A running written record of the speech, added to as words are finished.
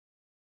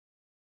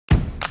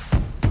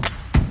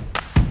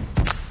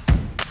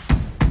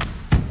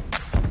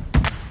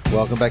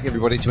Welcome back,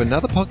 everybody, to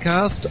another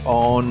podcast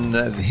on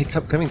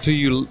coming to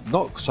you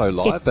not so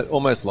live, but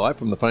almost live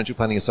from the Financial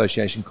Planning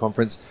Association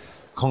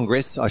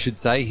Congress, I should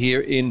say,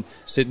 here in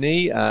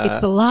Sydney. It's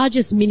the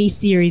largest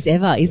mini-series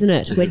ever, isn't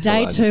it? We're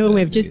day 2 and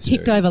we've just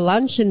ticked over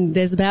lunch, and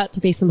there's about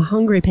to be some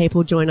hungry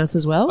people join us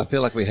as well. I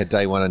feel like we had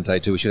day 1 and day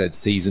 2. We should have had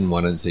season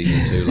 1 and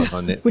season 2 like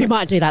on Netflix. We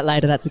might do that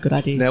later. That's a good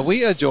idea. Now,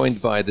 we are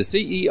joined by the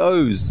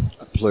CEOs,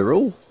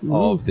 plural,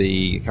 of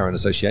the current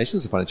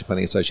associations, the Financial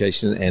Planning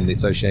Association and the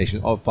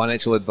Association of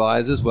Financial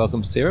Advisors.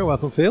 Welcome, Sarah.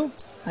 Welcome, Phil.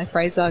 Hi,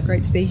 Fraser.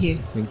 Great to be here.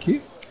 Thank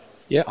you.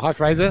 Yeah, hi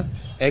Fraser.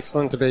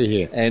 Excellent to be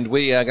here. And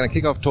we are going to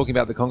kick off talking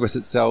about the Congress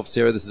itself.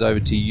 Sarah, this is over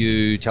to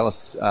you. Tell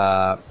us,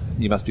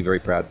 you must be very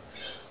proud.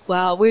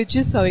 Well, we're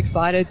just so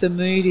excited. The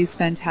mood is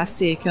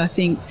fantastic. I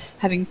think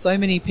having so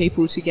many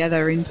people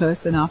together in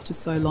person after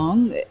so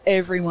long,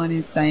 everyone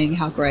is saying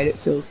how great it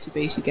feels to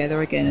be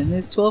together again. And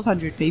there's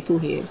 1,200 people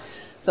here.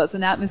 So it's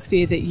an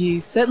atmosphere that you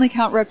certainly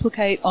can't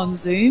replicate on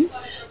Zoom.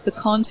 The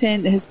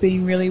content has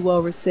been really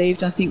well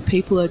received. I think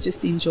people are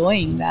just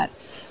enjoying that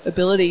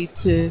ability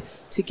to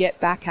get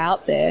back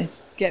out there,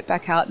 get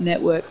back out,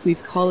 network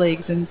with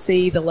colleagues and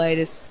see the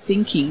latest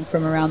thinking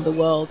from around the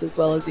world as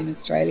well as in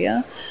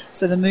Australia.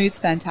 So the mood's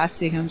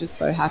fantastic. I'm just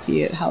so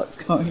happy at how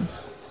it's going.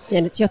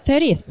 And it's your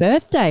 30th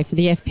birthday for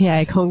the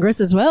FPA Congress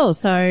as well.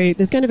 So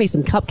there's going to be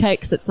some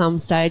cupcakes at some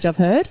stage, I've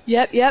heard.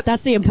 Yep.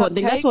 That's the important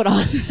thing. That's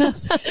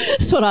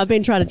what I've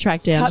been trying to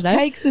track down today.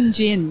 Cupcakes and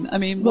gin. I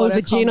mean, well,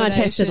 the gin I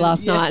tested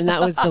last night, and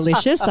that was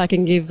delicious. I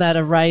can give that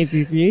a rave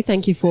review.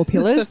 Thank you, 4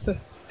 Pillars.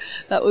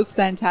 That was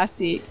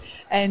fantastic.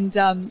 And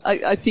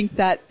I think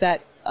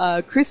that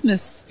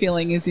Christmas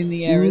feeling is in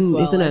the air as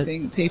well. Isn't it? I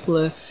think people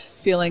are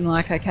feeling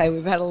like, okay,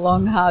 we've had a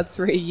long, hard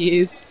 3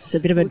 years. It's a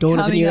bit of a dawn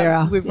of a new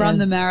era. We've run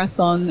the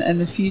marathon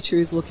and the future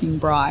is looking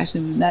bright,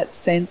 and that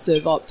sense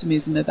of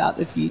optimism about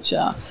the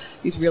future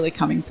is really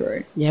coming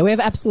through. Yeah,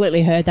 we've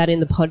absolutely heard that in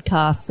the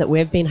podcasts that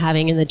we've been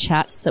having, in the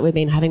chats that we've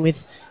been having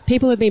with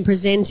people who've been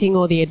presenting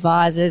or the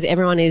advisors.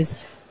 Everyone is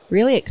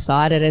really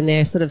excited, and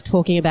they're sort of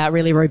talking about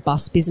really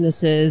robust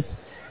businesses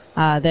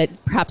that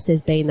perhaps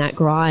there's been that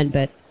grind,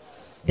 but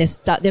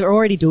they're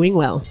already doing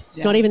well.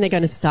 It's not even they're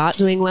going to start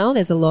doing well.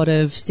 There's a lot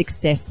of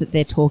success that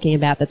they're talking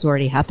about that's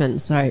already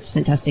happened. So it's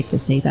fantastic to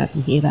see that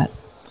and hear that.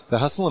 The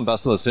hustle and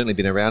bustle has certainly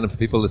been around, and for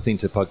people listening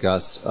to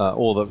podcast,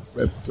 all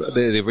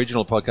the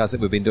original podcast that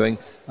we've been doing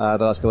the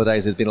last couple of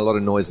days, there's been a lot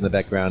of noise in the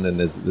background, and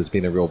there's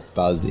been a real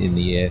buzz in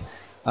the air.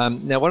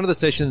 Now, one of the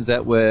sessions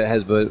that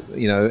has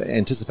been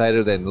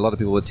anticipated and a lot of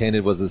people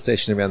attended was the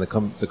session around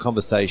the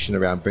conversation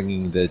around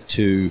bringing the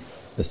two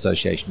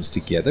associations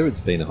together. It's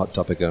been a hot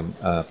topic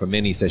for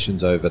many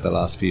sessions over the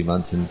last few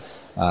months, and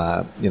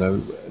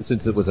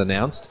since it was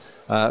announced.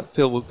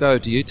 Phil, we'll go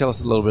to you. Tell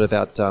us a little bit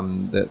about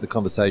the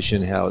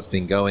conversation, how it's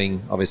been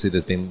going. Obviously,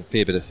 there's been a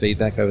fair bit of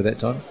feedback over that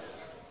time.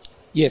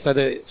 Yeah, so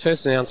the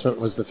first announcement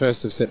was the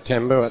 1st of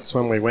September. That's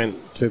when we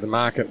went to the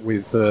market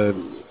with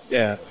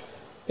the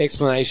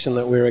explanation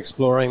that we're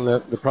exploring the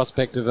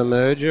prospect of a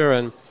merger,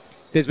 and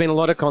there's been a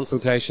lot of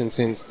consultation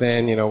since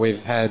then.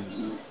 We've had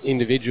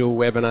individual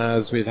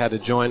webinars, we've had a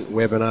joint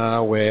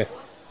webinar where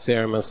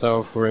Sarah and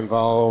myself were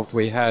involved.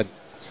 We had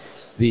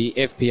the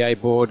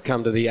FPA board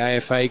come to the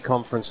AFA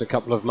conference a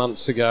couple of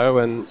months ago,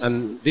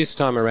 and this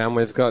time around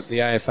we've got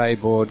the AFA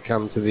board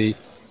come to the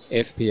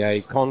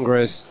FPA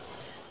Congress.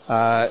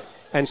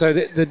 And so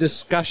the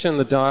discussion,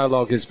 the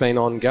dialogue has been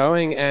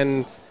ongoing,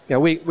 and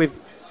we've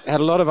had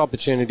a lot of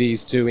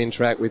opportunities to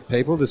interact with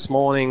people. This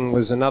morning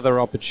was another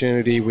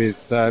opportunity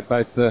with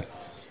both the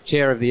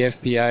chair of the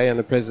FPA and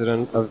the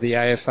president of the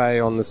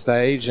AFA on the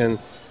stage and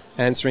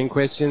answering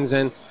questions.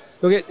 And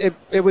look,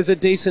 it was a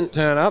decent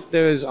turn up.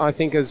 There was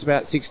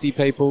about 60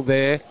 people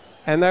there,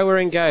 and they were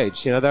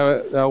engaged. They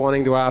were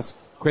wanting to ask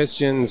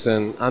questions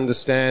and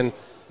understand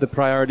the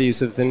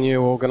priorities of the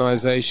new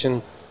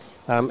organisation,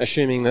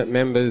 assuming that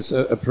members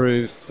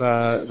approve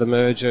the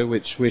merger,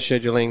 which we're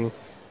scheduling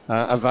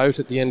a vote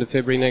at the end of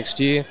February next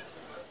year.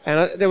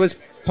 And there was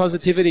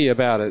positivity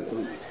about it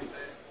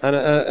and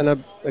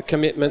a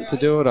commitment to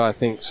do it, I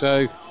think.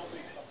 So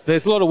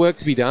there's a lot of work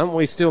to be done.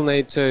 We still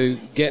need to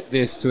get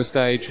this to a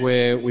stage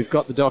where we've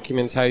got the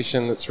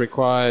documentation that's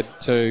required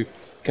to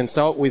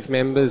consult with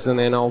members and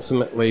then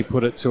ultimately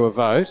put it to a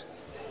vote.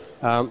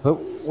 But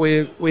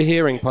we're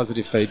hearing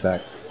positive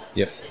feedback.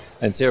 Yep.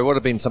 And Sarah, what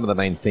have been some of the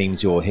main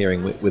themes you're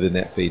hearing within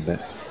that feedback?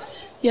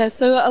 Yeah,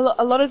 so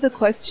a lot of the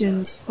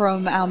questions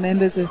from our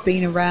members have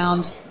been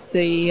around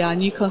the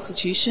new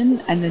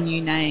constitution and the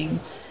new name.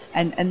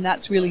 And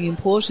that's really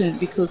important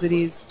because it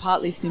is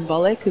partly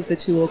symbolic of the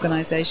two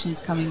organisations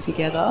coming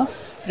together,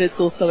 but it's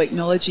also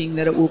acknowledging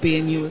that it will be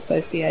a new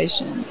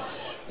association.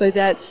 So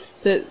that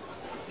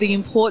the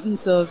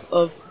importance of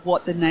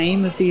what the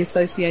name of the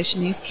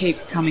association is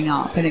keeps coming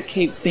up, and it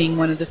keeps being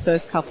one of the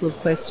first couple of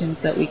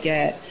questions that we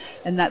get,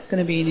 and that's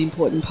going to be an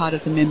important part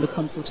of the member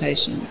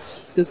consultation.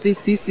 Because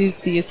this is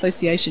the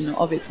association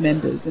of its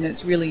members, and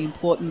it's really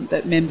important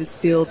that members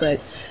feel that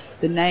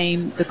the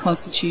name, the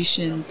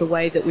constitution, the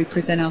way that we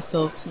present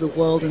ourselves to the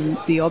world and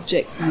the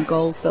objects and the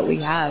goals that we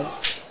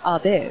have are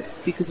theirs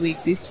because we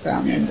exist for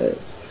our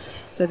members.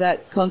 So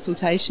that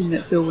consultation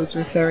that Phil was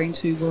referring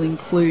to will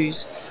include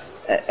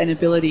an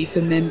ability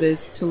for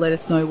members to let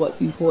us know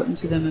what's important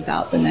to them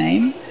about the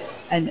name.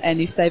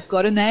 And if they've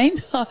got a name,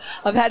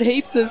 I've had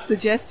heaps of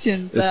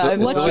suggestions.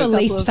 What's your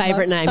least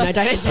favourite name? No,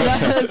 don't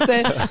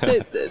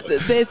say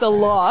There's a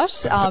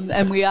lot,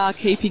 and we are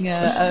keeping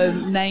a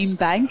name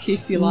bank,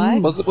 if you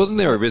like. Wasn't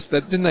there a risk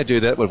that didn't they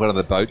do that with one of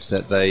the boats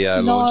that they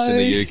launched in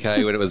the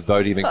UK when it was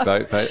Boaty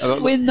McBoat?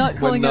 We're not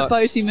calling it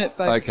Boaty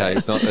McBoat. Okay,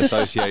 it's not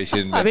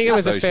association. I think it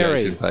was a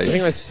ferry. I think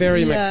it was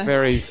Ferry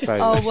McFerry.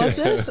 Oh, was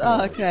it?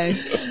 Oh,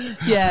 okay.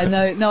 Yeah,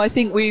 no. I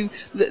think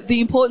the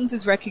importance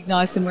is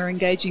recognised, and we're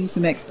engaging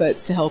some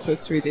experts to help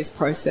us through this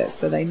process,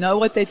 so they know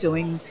what they're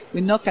doing.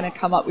 We're not going to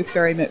come up with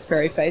Ferry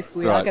McFerryface.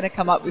 We are going to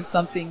come up with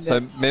something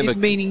that is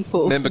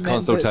meaningful. Member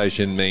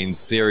consultation means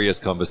serious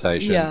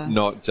conversation,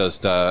 not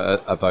just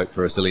a vote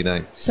for a silly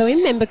name. So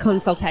in member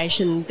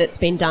consultation that's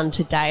been done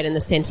to date and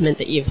the sentiment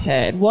that you've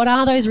heard, what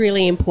are those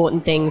really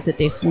important things that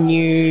this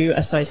new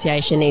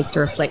association needs to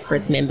reflect for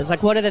its members?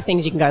 Like, what are the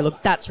things you can go,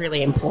 look, that's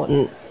really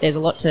important. There's a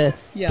lot to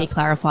be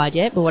clarified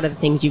yet, but what are the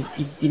things you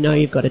know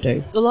you've got to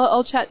do? Well,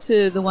 I'll chat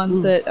to the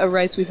ones that are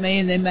raised with me,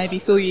 and then maybe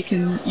Phil, you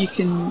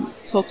can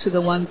talk to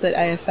the ones that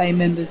AFA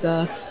members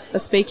are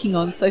speaking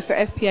on. So for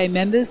FPA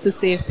members, the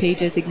CFP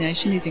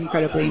designation is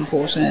incredibly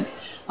important.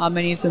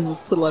 Many of them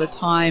have put a lot of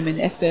time and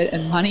effort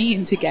and money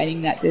into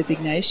gaining that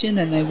designation,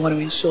 and they want to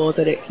ensure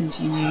that it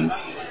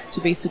continues to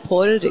be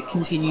supported, it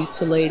continues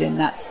to lead, and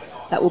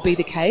that will be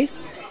the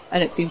case.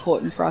 And it's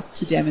important for us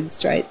to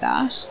demonstrate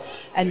that.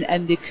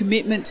 And the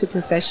commitment to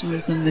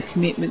professionalism, the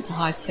commitment to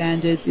high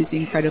standards is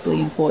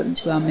incredibly important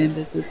to our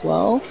members as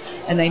well.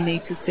 And they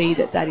need to see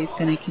that that is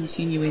going to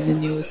continue in the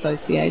new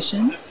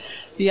association.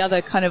 The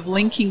other kind of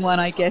linking one,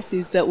 I guess,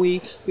 is that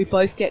we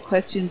both get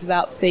questions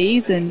about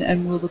fees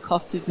and will the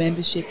cost of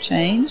membership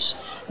change?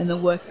 And the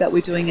work that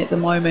we're doing at the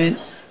moment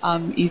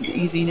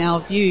is in our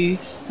view,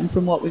 and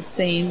from what we've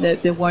seen,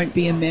 that there won't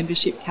be a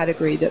membership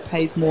category that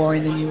pays more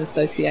in the new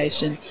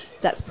association.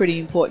 That's pretty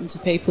important to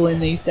people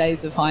in these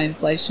days of high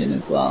inflation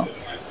as well.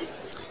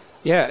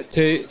 Yeah,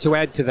 to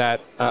add to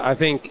that, I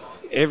think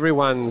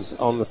everyone's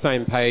on the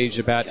same page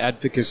about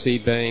advocacy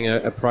being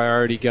a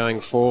priority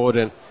going forward,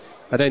 and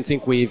I don't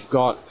think we've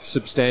got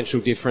substantial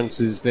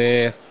differences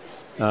there.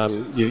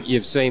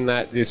 You've seen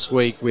that this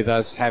week with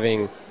us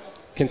having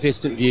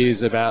consistent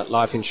views about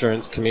life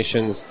insurance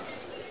commissions.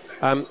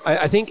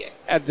 I think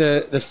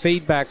the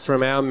feedback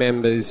from our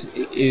members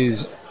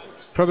is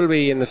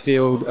probably in the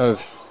field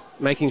of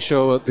making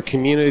sure the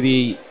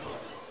community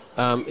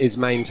is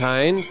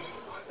maintained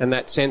and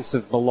that sense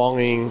of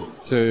belonging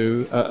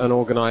to an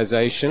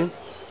organisation.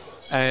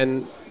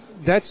 And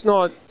that's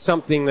not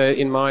something that,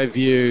 in my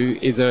view,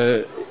 is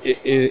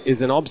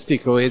an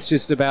obstacle. It's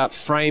just about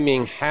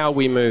framing how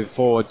we move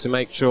forward to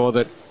make sure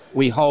that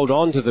we hold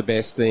on to the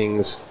best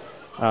things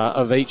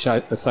of each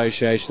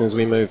association as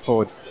we move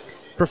forward.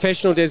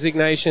 Professional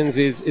designations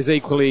is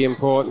equally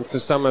important for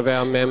some of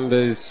our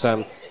members.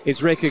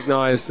 It's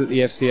recognised that the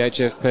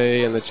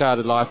FCHFP and the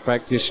Chartered Life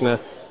Practitioner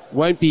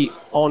won't be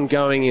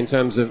ongoing in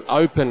terms of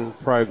open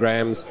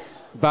programs,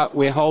 but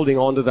we're holding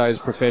on to those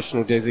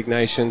professional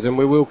designations, and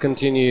we will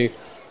continue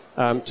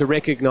to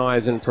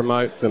recognise and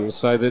promote them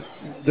so that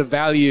the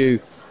value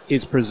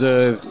is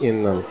preserved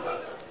in them.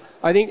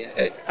 I think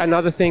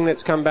another thing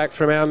that's come back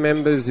from our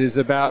members is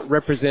about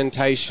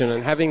representation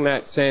and having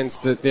that sense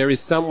that there is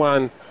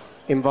someone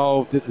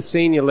involved at the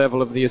senior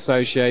level of the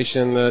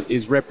association that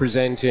is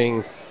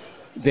representing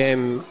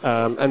them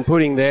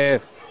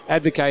and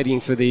advocating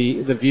for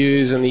the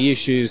views and the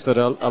issues that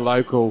are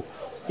local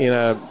in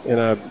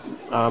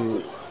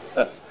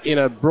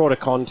a broader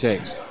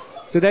context.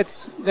 So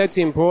that's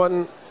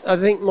important. I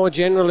think more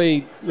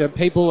generally,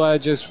 people are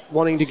just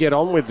wanting to get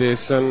on with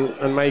this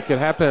and make it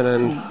happen,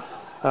 and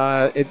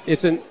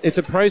it's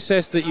a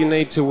process that you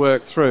need to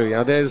work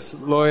through. There's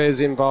lawyers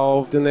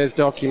involved and there's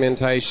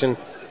documentation,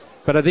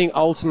 but I think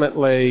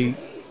ultimately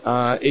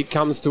it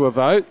comes to a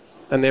vote,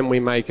 and then we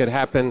make it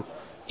happen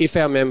if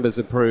our members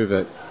approve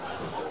it.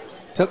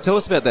 Tell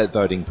us about that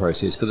voting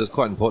process, because it's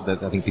quite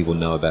important that I think people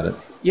know about it.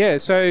 Yeah,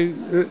 so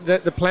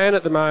the plan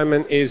at the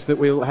moment is that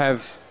we'll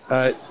have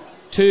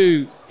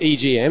 2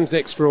 EGMs,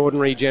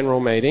 extraordinary general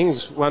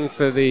meetings, one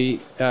for the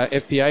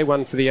FPA,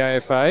 one for the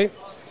AFA.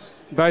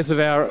 Both of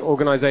our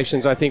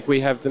organisations, I think we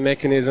have the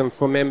mechanism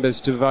for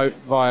members to vote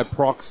via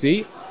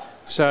proxy.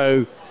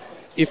 So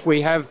if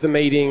we have the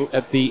meeting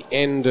at the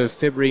end of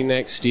February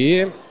next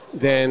year,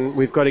 then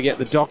we've got to get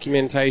the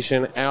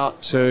documentation out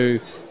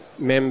to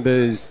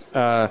members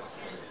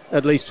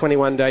at least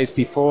 21 days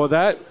before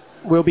that.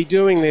 We'll be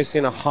doing this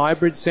in a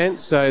hybrid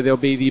sense, so there'll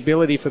be the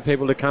ability for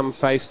people to come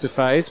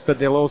face-to-face, but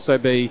there'll also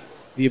be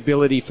the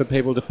ability for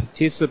people to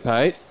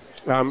participate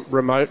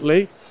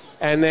remotely.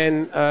 And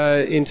then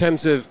in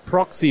terms of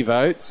proxy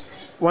votes,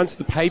 once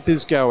the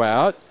papers go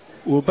out,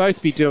 we'll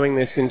both be doing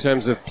this in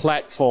terms of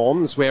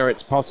platforms where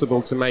it's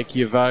possible to make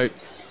your vote,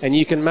 and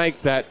you can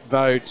make that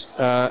vote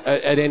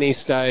at any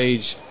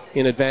stage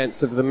in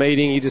advance of the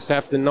meeting. You just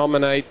have to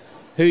nominate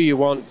who you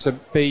want to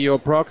be your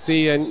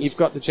proxy, and you've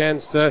got the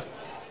chance to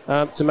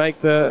make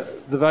the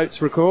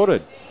votes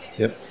recorded.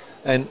 Yep.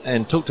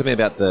 And talk to me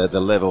about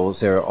the level,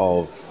 Sarah,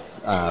 of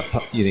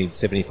you need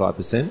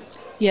 75%.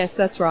 Yes,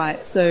 that's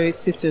right. So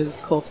it's just a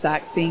Corps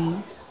Act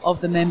thing. Of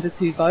the members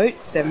who vote,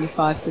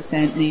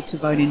 75% need to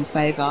vote in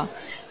favour.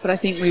 But I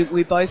think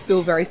we both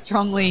feel very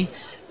strongly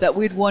that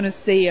we'd want to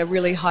see a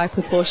really high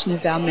proportion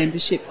of our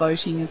membership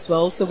voting as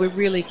well. So we're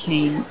really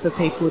keen for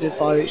people to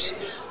vote.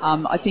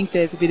 I think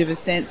there's a bit of a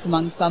sense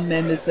among some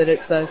members that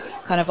it's a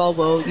kind of, oh,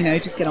 well,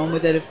 just get on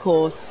with it, of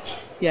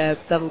course. Yeah,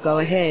 that'll go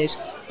ahead.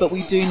 But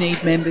we do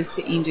need members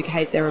to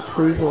indicate their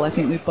approval. I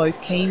think we're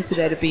both keen for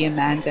there to be a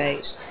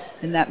mandate.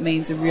 And that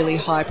means a really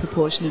high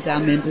proportion of our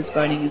members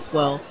voting as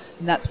well.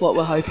 And that's what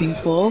we're hoping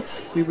for.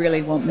 We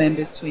really want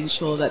members to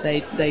ensure that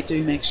they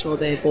do make sure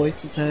their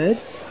voice is heard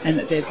and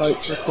that their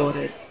vote's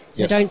recorded.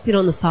 So don't sit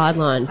on the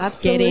sidelines.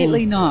 Absolutely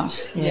Get in.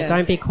 not. Yeah, Yes.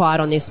 Don't be quiet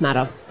on this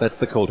matter. That's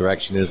the call to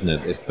action, isn't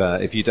it?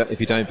 If you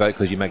don't vote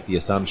because you make the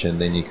assumption,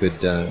 then you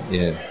could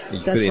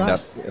end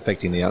up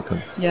affecting the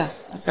outcome. Yeah,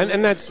 absolutely.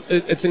 And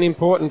it's an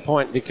important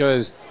point,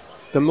 because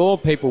the more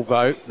people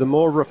vote, the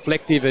more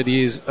reflective it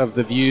is of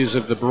the views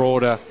of the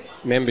broader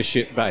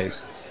membership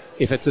base.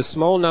 If it's a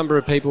small number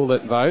of people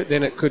that vote,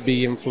 then it could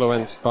be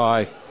influenced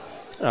by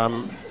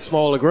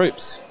smaller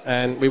groups,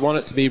 and we want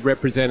it to be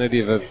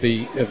representative of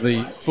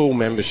the full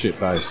membership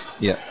base.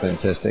 Yeah,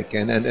 fantastic.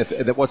 And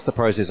what's the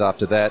process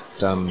after that?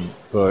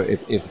 For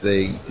if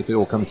it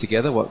all comes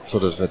together, what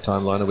sort of a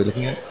timeline are we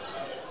looking at?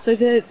 So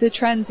the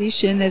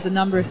transition, there's a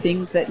number of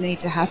things that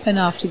need to happen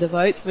after the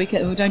vote. So we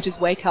don't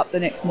just wake up the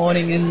next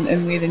morning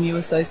and we're the new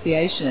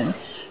association.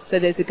 So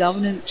there's a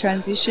governance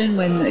transition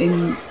when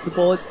the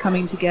board's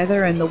coming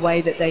together, and the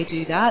way that they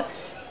do that,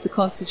 the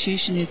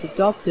constitution is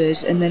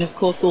adopted, and then of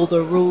course all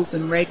the rules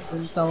and regs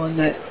and so on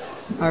that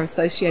are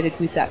associated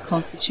with that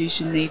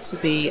constitution need to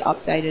be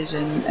updated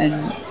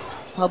and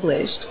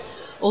published.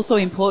 Also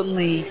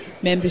importantly,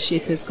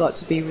 membership has got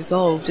to be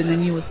resolved, and the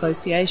new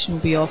association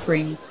will be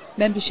offering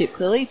membership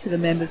clearly to the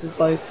members of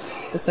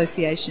both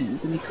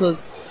associations. And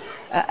because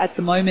at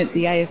the moment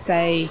the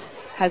AFA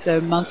has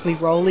a monthly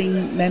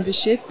rolling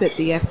membership, but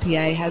the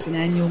FPA has an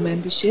annual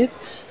membership,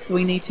 so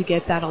we need to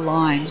get that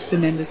aligned for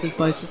members of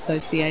both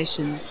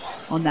associations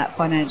on that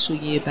financial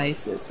year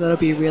basis. So that'll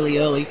be a really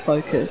early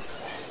focus.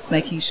 It's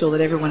making sure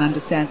that everyone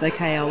understands,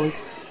 okay, I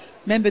was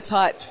member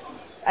type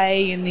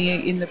A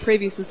in the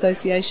previous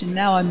association,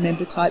 now I'm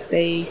member type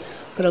B.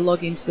 Got to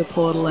log into the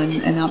portal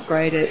and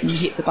upgrade it and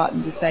hit the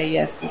button to say,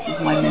 yes, this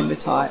is my member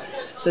type.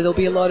 So there'll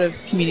be a lot of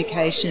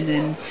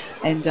communication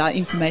and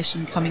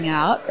information coming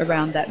out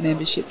around that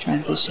membership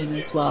transition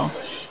as well.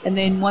 And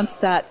then once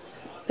that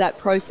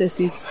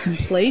process is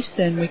complete,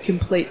 then we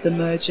complete the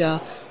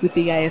merger with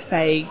the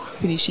AFA,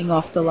 finishing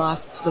off the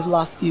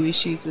last few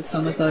issues with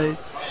some of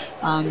those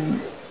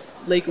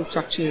legal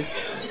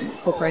structures,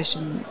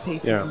 corporation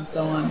pieces and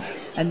so on.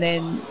 And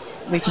then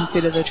we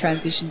consider the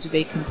transition to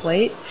be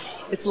complete.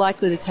 It's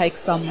likely to take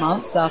some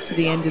months after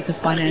the end of the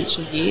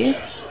financial year,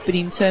 but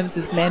in terms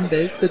of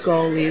members, the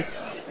goal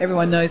is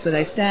everyone knows where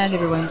they stand,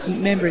 everyone's a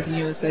member of the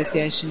new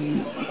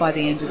association by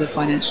the end of the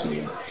financial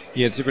year.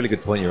 Yeah, it's a really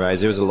good point you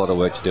raise. There is a lot of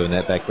work to do in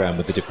that background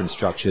with the different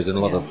structures, and a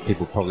lot of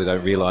people probably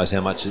don't realise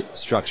how much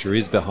structure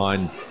is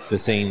behind the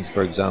scenes.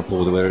 For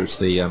example, whether it's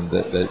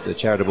the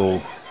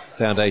charitable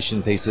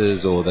foundation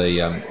pieces or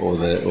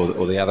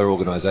the other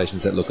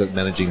organisations that look at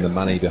managing the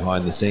money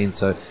behind the scenes.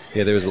 So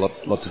yeah, there is a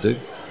lot to do.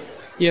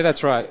 Yeah,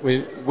 that's right.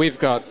 We've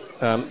got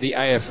the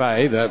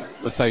AFA, the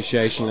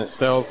association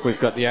itself. We've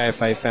got the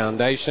AFA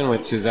Foundation,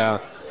 which is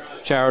our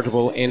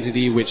charitable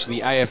entity, which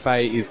the AFA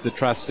is the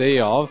trustee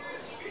of.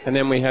 And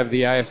then we have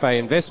the AFA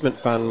Investment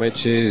Fund,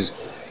 which is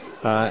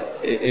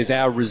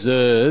our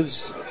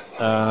reserves,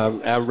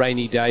 our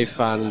rainy day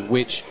fund,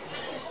 which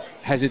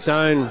has its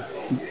own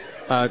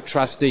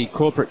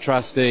corporate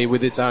trustee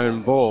with its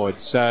own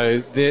board.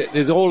 So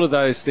there's all of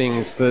those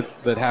things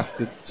that have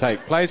to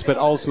take place, but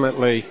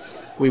ultimately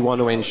we want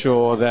to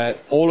ensure that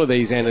all of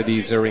these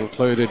entities are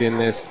included in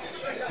this.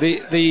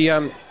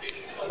 The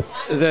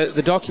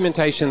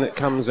documentation that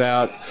comes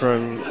out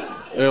from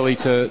early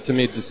to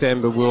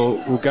mid-December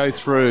will go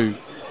through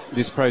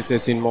this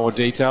process in more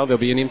detail. There'll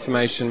be an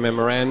information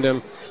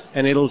memorandum,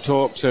 and it'll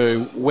talk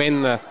to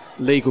when the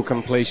legal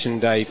completion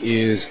date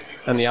is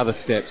and the other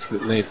steps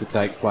that need to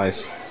take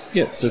place.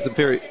 Yeah, so some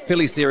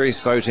fairly serious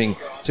voting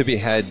to be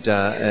had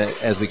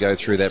as we go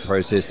through that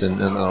process,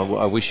 and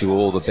I wish you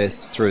all the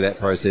best through that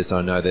process.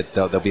 I know that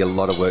there'll be a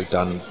lot of work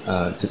done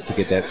to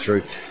get that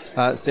through.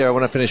 Sarah, I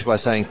want to finish by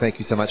saying thank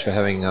you so much for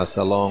having us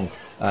along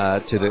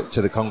to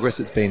the Congress.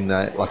 It's been,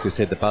 like we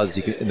said, the buzz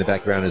in the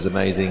background is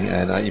amazing,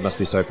 and you must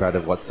be so proud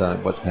of what's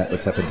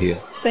happened here.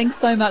 Thanks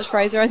so much,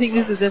 Fraser. I think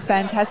this is a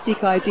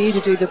fantastic idea to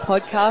do the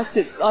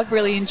podcast. I've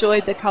really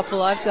enjoyed the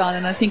couple I've done,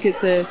 and I think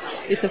it's a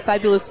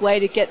fabulous way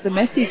to get the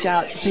message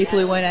out to people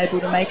who weren't able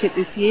to make it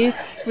this year.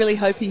 Really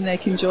hoping they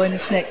can join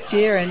us next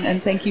year,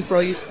 and thank you for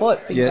all your support.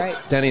 It's been great.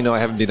 Danni and I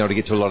haven't been able to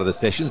get to a lot of the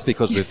sessions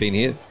because we've been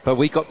here, but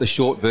we got the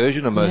short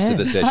version of most of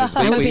the sessions.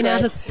 questions. And we've been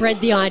able to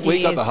spread the ideas.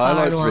 We got the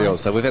highlights far and reel, wide.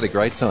 so we've had a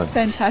great time.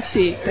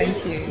 Fantastic.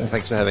 Thank you.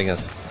 Thanks for having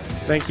us.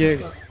 Thank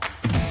you.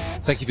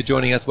 Thank you for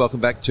joining us. Welcome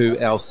back to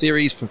our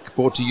series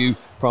brought to you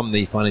from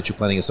the Financial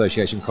Planning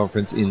Association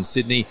Conference in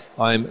Sydney.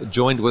 I'm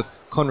joined with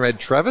Conrad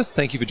Travers.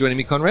 Thank you for joining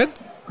me, Conrad.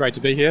 Great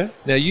to be here.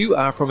 Now, you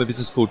are from a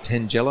business called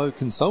Tangelo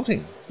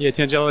Consulting. Yeah,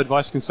 Tangelo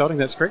Advice Consulting,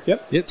 that's correct,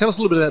 yep. Yeah, tell us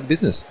a little bit about the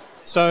business.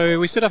 So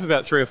we set up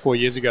about 3 or 4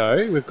 years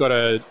ago. We've got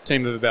a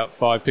team of about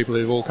 5 people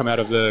who've all come out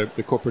of the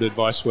corporate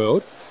advice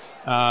world,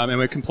 and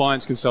we're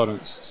compliance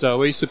consultants. So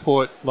we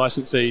support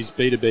licensees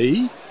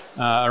B2B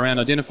around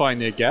identifying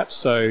their gaps.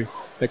 So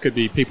that could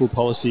be people,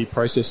 policy,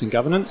 process and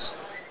governance,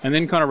 and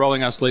then kind of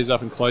rolling our sleeves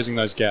up and closing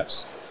those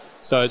gaps.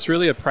 So it's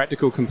really a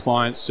practical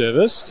compliance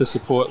service to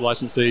support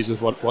licensees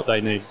with what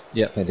they need.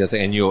 Yeah, fantastic.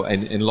 And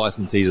and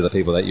licensees are the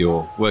people that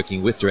you're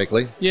working with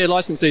directly? Yeah,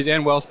 licensees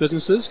and wealth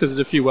businesses, because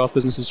there's a few wealth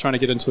businesses trying to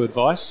get into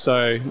advice,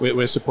 so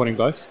we're supporting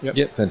both.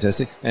 Yep,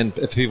 fantastic. And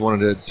if people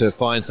wanted to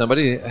find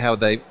somebody, how would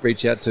they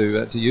reach out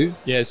to you?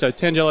 Yeah, so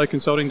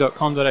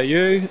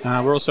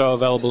tangeloconsulting.com.au. We're also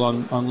available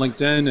on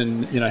LinkedIn,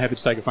 and happy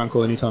to take a phone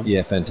call anytime.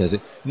 Yeah, fantastic.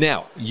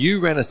 Now,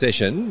 you ran a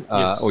session,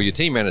 Yes. or your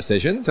team ran a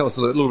session. Tell us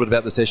a little bit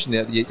about the session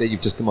that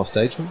you've just come off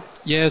stage from.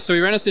 Yeah, so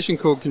we ran a session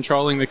called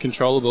Controlling the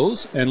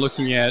Controllables and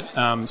looking at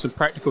some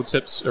practical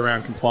tips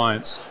around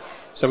compliance.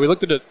 So we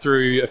looked at it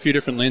through a few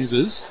different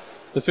lenses.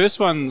 The first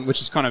one, which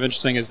is kind of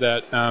interesting, is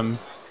that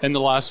in the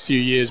last few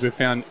years we've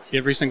found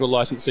every single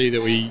licensee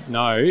that we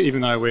know,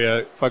 even though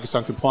we're focused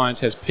on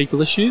compliance, has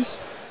people issues.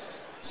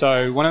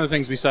 So one of the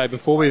things we say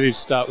before we even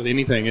start with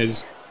anything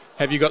is,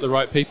 have you got the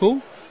right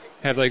people?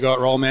 Have they got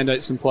role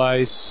mandates in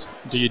place?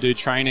 Do you do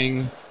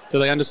training? Do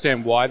they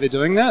understand why they're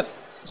doing that?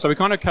 So we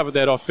kind of covered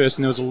that off first,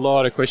 and there was a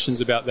lot of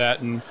questions about that,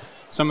 and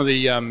some of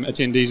the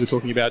attendees were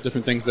talking about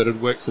different things that had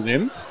worked for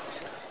them.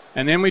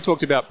 And then we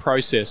talked about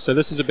process. So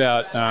this is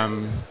about,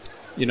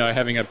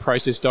 having a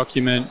process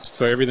document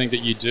for everything that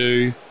you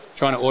do,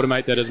 trying to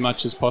automate that as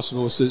much as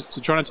possible, so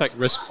trying to take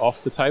risk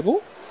off the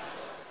table.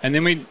 And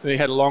then we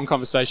had a long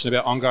conversation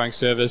about ongoing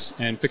service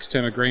and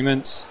fixed-term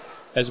agreements,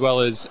 as well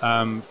as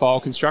file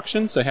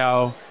construction, so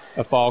how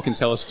a file can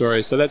tell a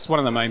story. So that's one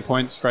of the main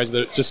points,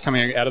 Fraser, that just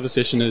coming out of the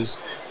session is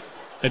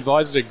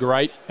advisors are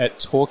great at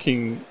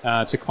talking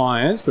to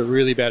clients, but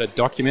really bad at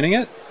documenting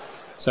it.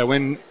 So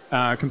when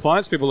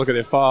compliance people look at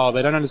their file,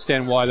 they don't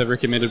understand why they've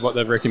recommended what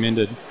they've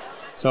recommended.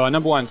 So our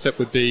number one tip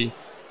would be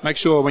make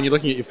sure when you're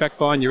looking at your fact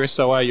find, your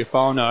SOA, your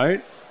file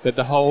note, that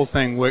the whole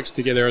thing works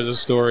together as a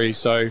story.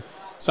 So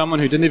someone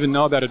who didn't even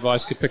know about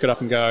advice could pick it up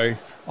and go,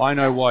 I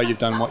know why you've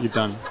done what you've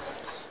done.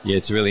 Yeah,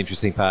 it's a really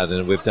interesting part,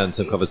 and we've done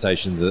some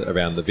conversations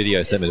around the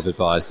video statement of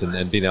advice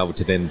and being able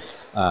to then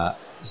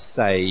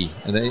say,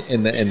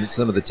 and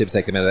some of the tips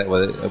that came out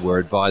of that were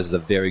advisors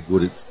are very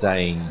good at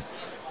saying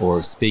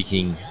or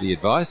speaking the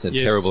advice and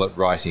Yes. terrible at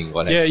writing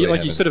what actually Yeah, like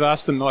happened. you sort of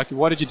ask them, like,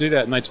 why did you do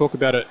that? And they talk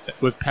about it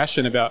with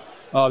passion about,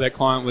 that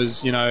client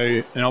was,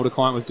 an older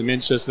client with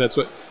dementia, so that's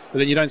what, but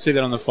then you don't see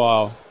that on the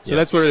file. So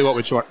that's really what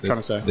we're trying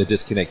to say. The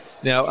disconnect.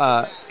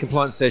 Now,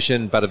 compliance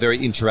session, but a very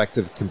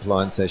interactive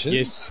compliance session.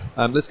 Yes.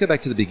 Let's go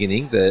back to the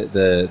beginning,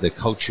 the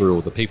culture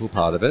or the people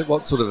part of it.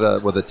 What sort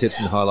of were the tips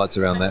and highlights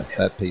around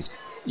that piece?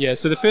 Yeah,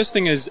 so the first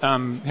thing is,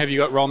 have you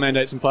got role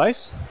mandates in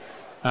place?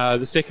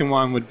 The second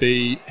one would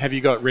be, have you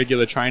got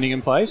regular training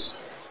in place?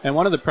 And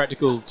one of the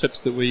practical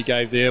tips that we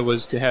gave there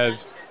was to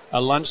have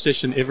a lunch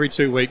session every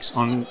 2 weeks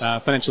on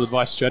financial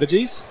advice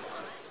strategies,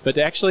 but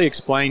to actually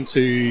explain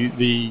to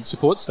the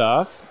support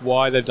staff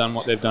why they've done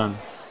what they've done.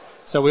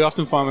 So we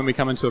often find when we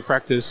come into a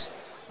practice,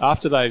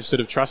 after they've sort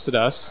of trusted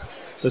us,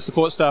 the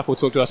support staff will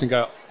talk to us and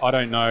go, I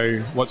don't know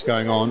what's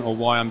going on or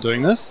why I'm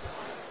doing this.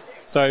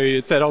 So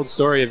it's that old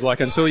story of,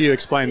 like, until you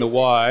explain the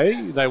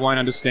why, they won't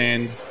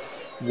understand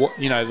what,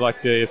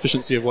 like the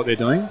efficiency of what they're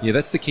doing. Yeah,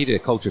 that's the key to a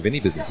culture of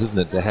any business, isn't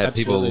it? To have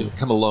Absolutely. people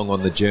come along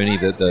on the journey,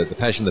 the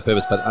passion, the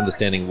purpose, but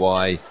understanding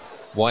why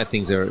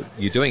things are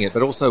you're doing it,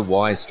 but also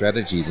why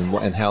strategies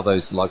and how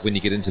those, like when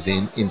you get into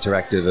the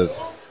interactive of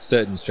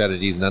certain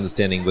strategies and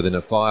understanding within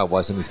a file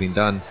why something's been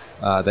done,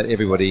 that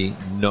everybody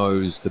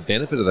knows the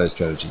benefit of those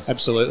strategies.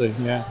 Absolutely,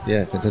 yeah.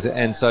 Yeah, fantastic.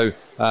 And so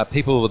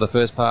people were the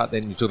first part,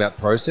 then you talk about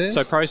process.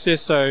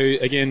 So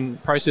again,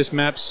 process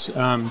maps,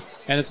 and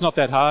it's not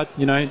that hard,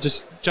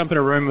 just jump in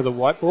a room with a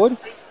whiteboard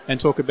and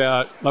talk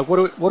about, like,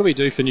 what do we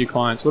do for new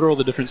clients? What are all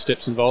the different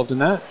steps involved in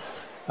that?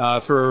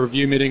 For a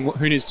review meeting,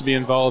 who needs to be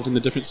involved in the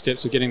different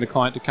steps of getting the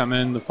client to come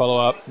in, the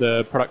follow-up,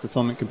 the product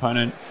fulfillment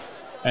component,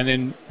 and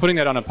then putting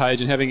that on a page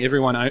and having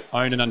everyone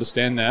own and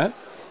understand that.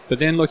 But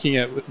then looking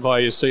at,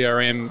 via your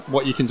CRM,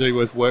 what you can do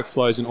with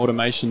workflows and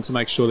automation to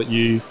make sure that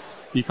you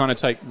kind of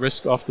take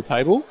risk off the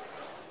table.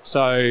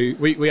 So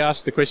we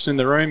asked the question in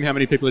the room, how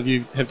many people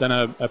have done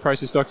a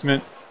process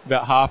document?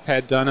 About half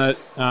had done it,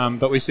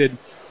 but we said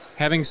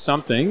having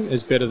something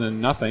is better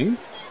than nothing.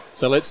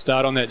 So let's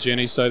start on that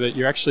journey so that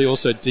you're actually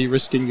also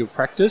de-risking your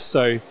practice.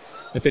 So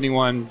if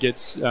anyone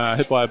gets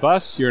hit by a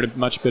bus, you're in a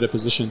much better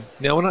position.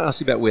 Now, I want to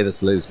ask you about where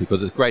this lives,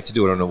 because it's great to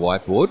do it on a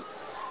whiteboard,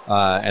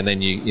 and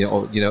then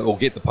or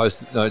get the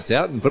post-it notes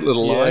out and put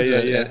little lines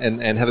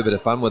and have a bit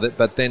of fun with it.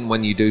 But then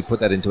when you do put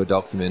that into a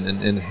document,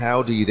 and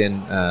how do you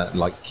then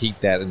keep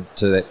that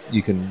so that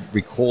you can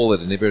recall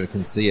it and everyone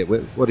can see it?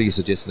 What do you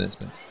suggest in that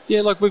space?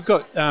 Yeah, we've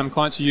got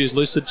clients who use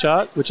Lucid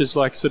Chart, which is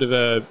sort of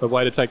a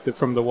way to take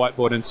from the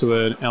whiteboard into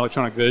an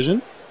electronic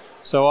version.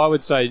 So I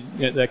would say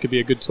that could be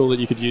a good tool that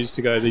you could use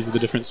to go, these are the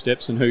different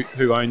steps and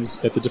who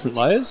owns at the different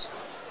layers.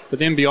 But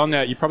then beyond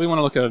that, you probably want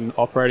to look at an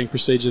operating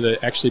procedure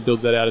that actually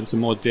builds that out into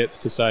more depth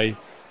to say,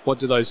 what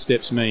do those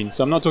steps mean?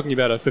 So I'm not talking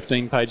about a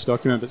 15-page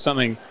document, but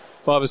something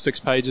 5 or 6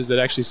 pages that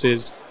actually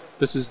says,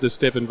 this is the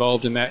step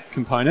involved in that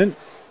component.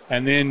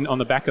 And then on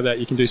the back of that,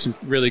 you can do some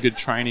really good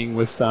training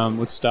with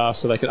staff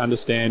so they can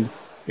understand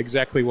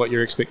exactly what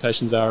your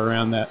expectations are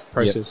around that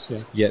process.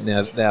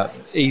 Now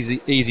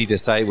easy to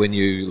say when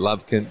you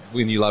love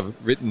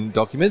written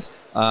documents.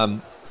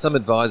 Some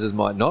advisors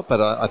might not, but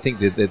I think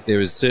that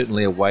there is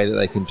certainly a way that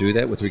they can do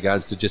that with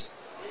regards to just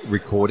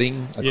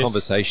recording a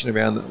conversation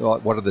around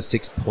what are the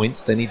 6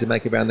 points they need to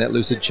make around that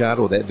Lucid Chart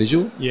or that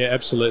visual. Yeah,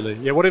 absolutely.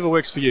 Yeah, whatever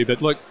works for you.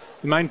 But look,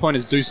 the main point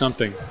is do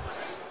something.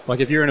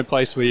 If you're in a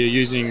place where you're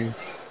using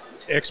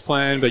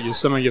Xplan, but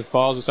some of your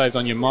files are saved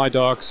on your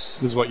MyDocs.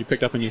 This is what you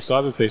picked up in your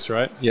cyber piece,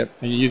 right? Yep.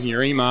 And you're using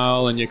your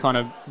email and you're kind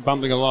of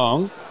bumbling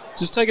along.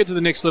 Just take it to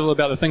the next level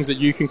about the things that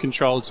you can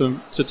control to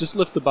just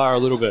lift the bar a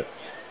little bit.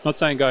 Not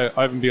saying go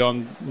over and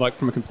beyond,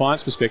 from a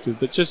compliance perspective,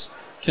 but just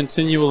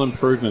continual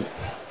improvement.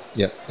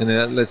 Yeah, and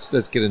then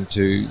let's get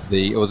into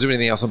was there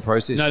anything else on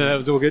process? No, that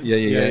was all good.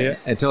 Yeah.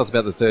 And tell us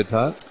about the third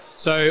part.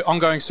 So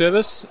ongoing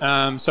service.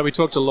 So we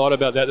talked a lot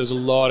about that. There was a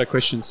lot of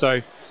questions.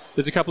 So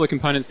there's a couple of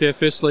components there.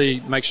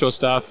 Firstly, make sure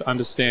staff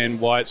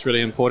understand why it's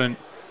really important.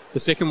 The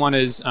second one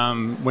is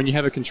when you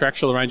have a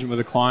contractual arrangement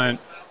with a client,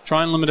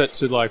 try and limit it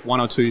to 1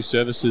 or 2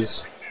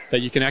 services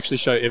that you can actually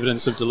show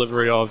evidence of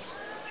delivery of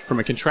from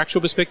a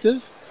contractual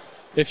perspective.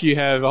 If you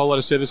have a whole lot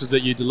of services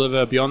that you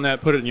deliver beyond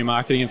that, put it in your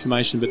marketing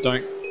information, but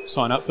don't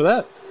sign up for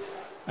that.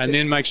 And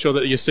then make sure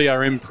that your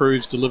CRM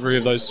proves delivery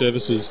of those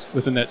services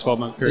within that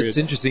 12-month period. It's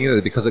interesting, isn't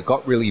it? Because it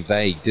got really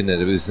vague, didn't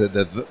it? It was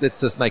let's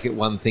just make it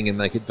one thing and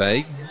make it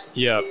vague.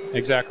 Yeah,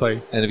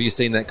 exactly. And have you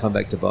seen that come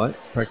back to bite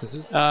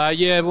practices?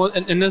 Well,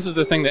 and this is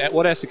the thing that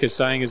what ASIC is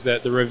saying is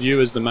that the review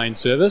is the main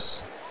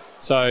service.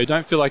 So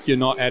don't feel like you're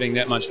not adding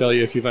that much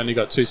value if you've only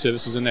got 2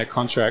 services in that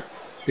contract,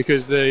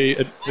 because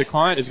the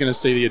client is going to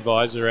see the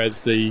advisor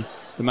as the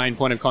main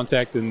point of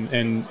contact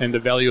and the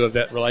value of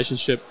that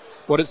relationship.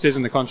 What it says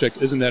in the contract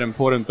isn't that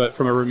important, but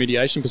from a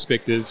remediation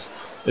perspective,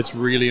 it's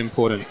really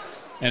important.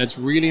 And it's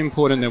really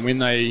important that when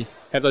they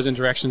have those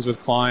interactions with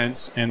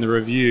clients and the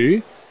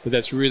review,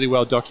 that's really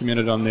well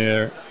documented on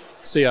their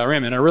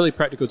CRM. And a really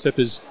practical tip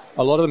is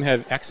a lot of them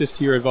have access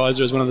to your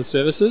advisor as one of the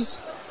services.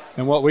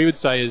 And what we would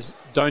say is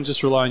don't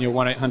just rely on your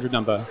 1-800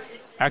 number.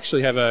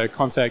 Actually have a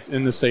contact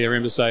in the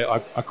CRM to say,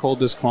 I called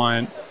this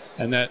client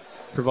and that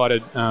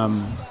provided,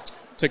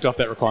 ticked off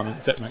that requirement,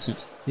 if that makes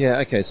sense. Yeah,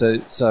 okay. So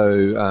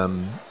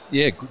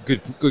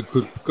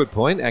good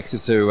point.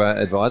 Access to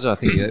advisor, I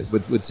think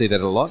would see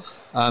that a lot.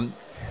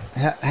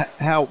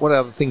 What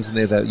are the things in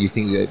there that you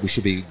think that we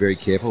should be very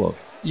careful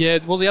of? Yeah,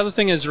 well, the other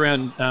thing is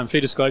around fee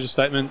disclosure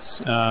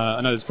statements.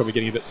 I know this is probably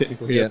getting a bit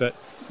technical here,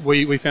 but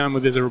we found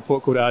there's a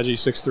report called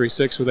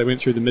RG636 where they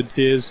went through the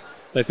mid-tiers.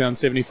 They found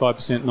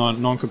 75%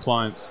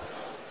 non-compliance.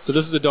 So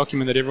this is a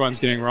document that everyone's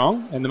getting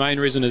wrong, and the main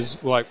reason is,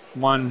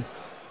 one,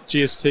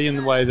 GST and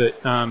the way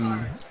that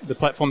the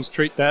platforms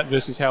treat that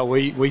versus how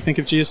we think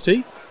of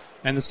GST.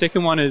 And the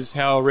second one is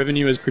how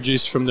revenue is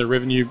produced from the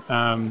revenue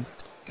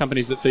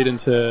companies that feed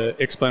into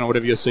Xplan or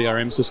whatever your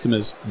CRM system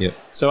is. Yep.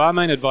 So our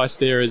main advice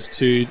there is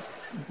to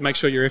make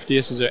sure your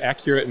FDSs are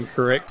accurate and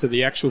correct to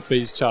the actual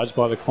fees charged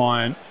by the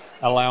client,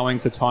 allowing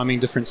for timing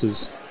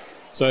differences.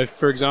 So if,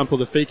 for example,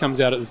 the fee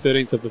comes out at the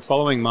 13th of the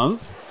following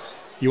month,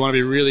 you want to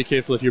be really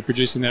careful if you're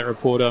producing that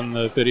report on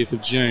the 30th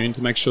of June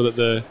to make sure that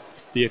the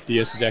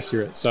FDS is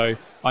accurate. So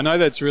I know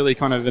that's really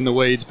kind of in the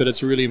weeds, but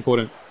it's really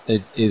important.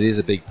 It is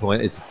a big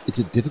point. It's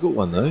a difficult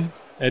one, though.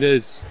 It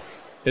is.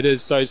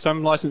 So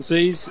some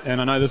licensees,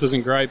 and I know this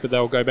isn't great, but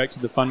they'll go back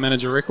to the fund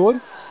manager record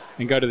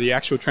and go to the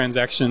actual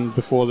transaction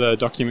before the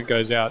document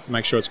goes out to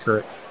make sure it's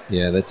correct.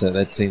 Yeah,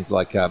 that seems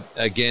like,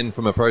 again,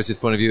 from a process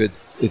point of view,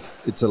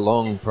 it's a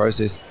long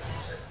process.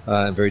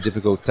 Very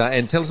difficult.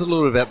 And tell us a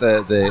little bit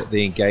about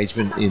the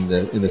engagement in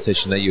the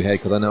session that you had,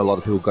 because I know a lot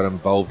of people got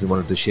involved and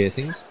wanted to share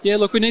things. Yeah,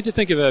 look, we need to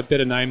think of a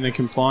better name than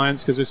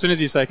compliance, because as soon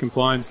as you say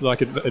compliance,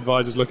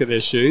 advisors look at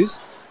their shoes.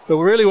 But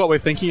really what we're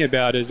thinking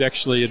about is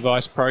actually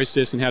advice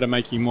process and how to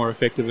make you more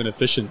effective and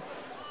efficient.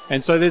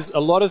 And so there's a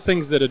lot of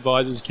things that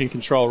advisors can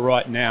control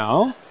right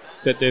now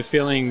that they're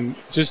feeling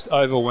just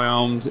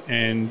overwhelmed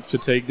and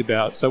fatigued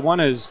about. So one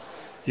is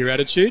your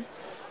attitude.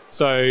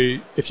 So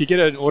if you get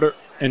an audit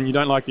and you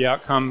don't like the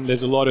outcome,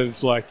 there's a lot of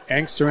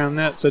angst around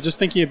that. So just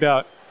thinking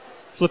about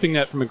flipping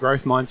that from a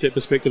growth mindset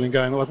perspective and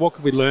going, what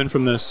could we learn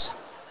from this?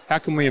 How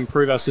can we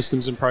improve our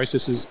systems and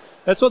processes?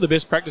 That's what the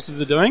best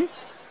practices are doing.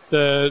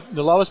 The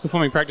lowest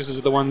performing practices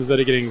are the ones that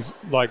are getting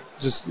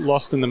just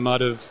lost in the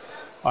mud of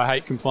I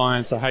hate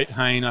compliance, I hate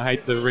Hain, I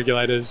hate the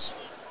regulators.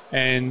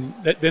 And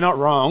they're not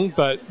wrong,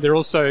 but they're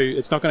also,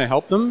 it's not going to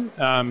help them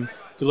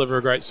deliver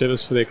a great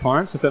service for their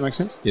clients, if that makes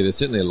sense. Yeah, there's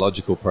certainly a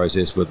logical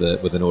process with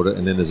an audit,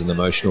 and then there's an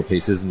emotional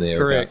piece, isn't there?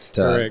 Correct.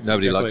 Nobody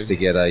Exactly. likes to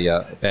get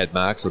bad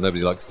marks, or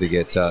nobody likes to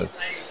get told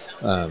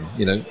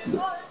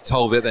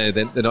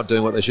that they're not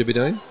doing what they should be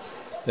doing.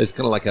 There's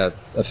kind of like a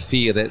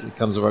fear that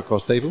comes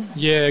across people.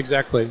 Yeah,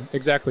 exactly.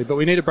 But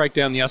we need to break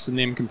down the us and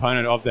them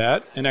component of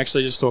that and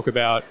actually just talk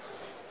about,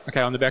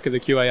 okay, on the back of the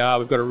QAR,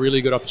 we've got a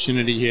really good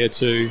opportunity here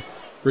to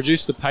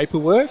reduce the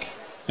paperwork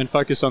and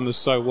focus on the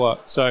so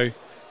what. So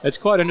it's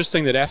quite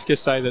interesting that AFCA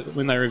say that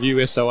when they review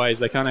SOAs,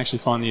 they can't actually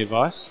find the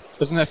advice.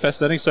 Isn't that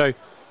fascinating? So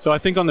I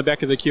think on the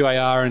back of the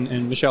QAR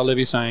and Michelle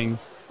Levy saying,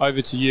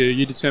 over to you,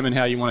 you determine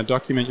how you want to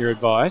document your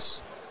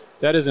advice.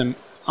 That is an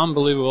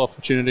unbelievable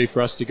opportunity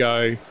for us to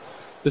go,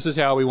 this is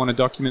how we want to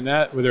document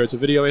that, whether it's a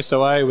video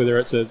SOA, whether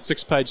it's a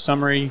 6-page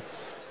summary,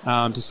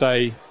 to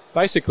say,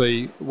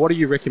 basically, what are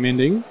you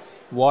recommending,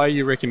 why are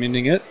you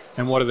recommending it,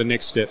 and what are the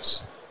next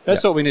steps?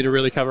 That's what we need to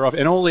really cover off.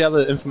 And all the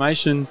other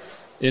information,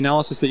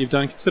 analysis that you've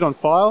done can sit on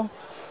file,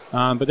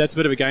 but that's a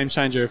bit of a game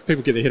changer if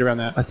people get their head around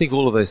that. I think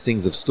all of those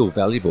things are still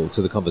valuable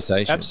to the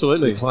conversation.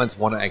 Absolutely. The clients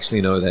want to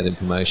actually know that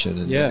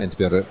information and to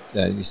be able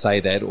to say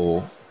that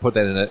or put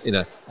that in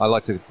a. I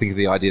like to think of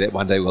the idea that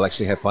one day we'll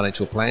actually have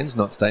financial plans,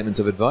 not statements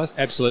of advice.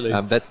 Absolutely.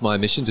 That's my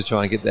mission, to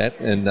try and get that,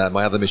 and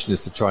my other mission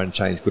is to try and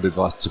change good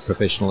advice to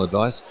professional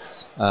advice.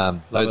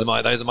 Those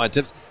are my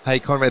tips. Hey,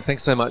 Conrad,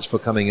 thanks so much for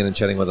coming in and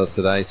chatting with us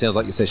today. It sounds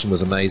like your session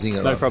was amazing.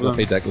 No problem.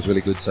 The feedback was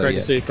really good. So Great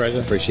to see you,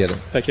 Fraser. Appreciate it.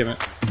 Take care, mate.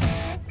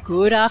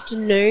 Good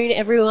afternoon,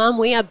 everyone.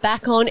 We are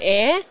back on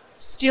air,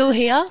 still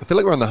here. I feel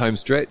like we're on the home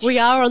stretch. We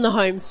are on the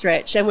home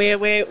stretch, and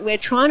we're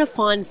trying to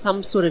find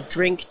some sort of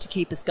drink to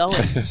keep us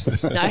going.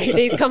 No,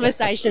 these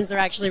conversations are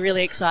actually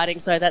really exciting,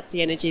 so that's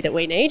the energy that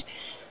we need.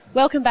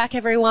 Welcome back,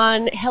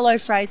 everyone. Hello,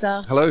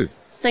 Fraser. Hello.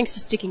 Thanks for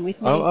sticking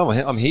with me. Oh,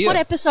 I'm here. What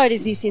episode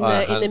is this in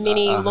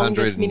the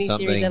longest mini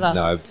series ever?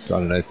 No, I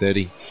don't know,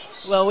 30.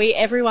 Well,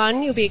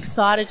 everyone, you'll be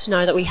excited to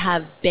know that we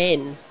have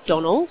Ben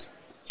Donald.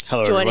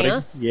 Hello, joining everybody.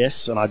 us.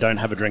 Yes, and I don't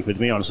have a drink with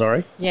me, I'm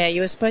sorry. Yeah,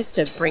 you were supposed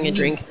to bring a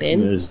drink,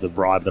 Ben. It was the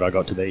bribe that I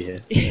got to be here.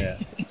 Yeah.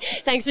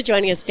 Thanks for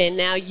joining us, Ben.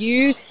 Now,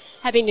 you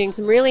have been doing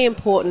some really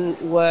important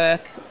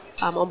work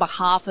on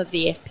behalf of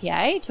the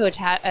FPA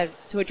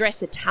to address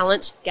the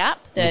talent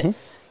gap that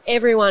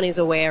everyone is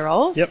aware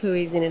of who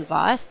is in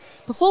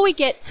advice. Before we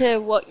get to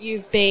what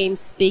you've been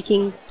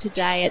speaking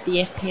today at the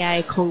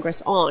FPA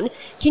Congress on,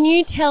 can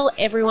you tell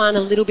everyone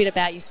a little bit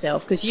about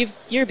yourself? Because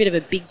you're a bit of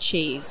a big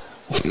cheese.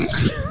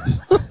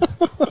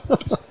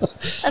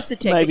 That's a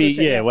technical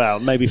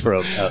term. Maybe for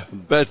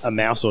a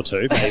mouse or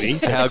two, maybe.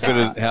 How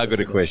good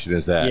a question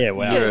is that? Yeah,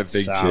 well, you're a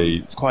big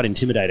cheese. It's quite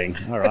intimidating.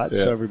 All right,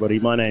 so everybody,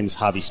 my name's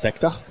Harvey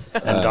Specter,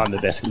 and I'm the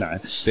best. No,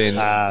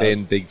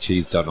 Ben Big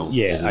Cheese Donald.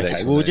 Yeah,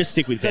 okay. Well, we'll just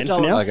stick with Ben for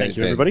now. Thank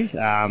you, everybody.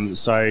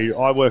 So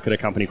I work at a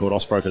company called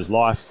Austbrokers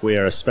Life.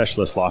 We're a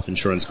specialist life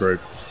insurance group.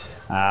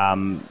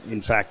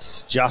 In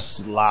fact,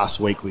 just last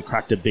week we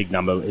cracked a big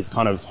number. It's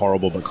kind of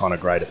horrible but kind of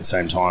great at the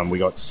same time. We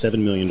got $7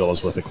 million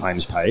worth of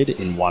claims paid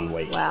in 1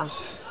 week. Wow.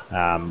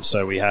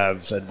 So we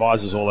have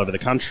advisors all over the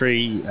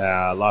country.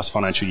 Last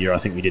financial year, I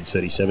think we did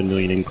 37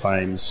 million in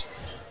claims.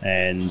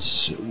 And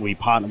we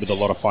partner with a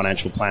lot of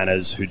financial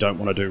planners who don't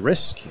want to do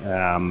risk.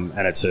 And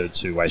it's a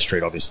two-way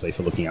street, obviously,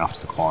 for looking after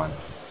the client.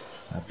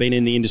 I've been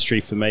in the industry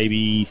for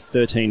maybe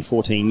 13,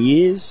 14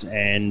 years,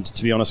 and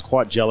to be honest,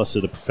 quite jealous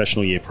of the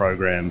professional year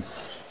program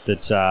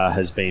that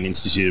has been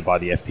instituted by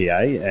the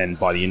FPA and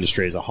by the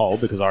industry as a whole,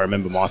 because I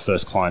remember my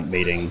first client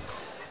meeting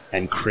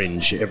and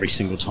cringe every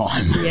single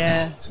time.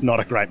 Yeah. It's not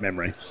a great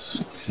memory.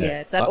 Yeah,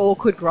 it's that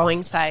awkward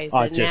growing phase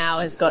that now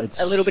has got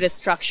a little bit of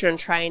structure and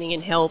training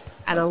and help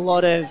and a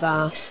lot of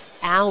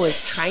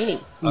hours training.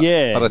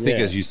 Yeah. But I think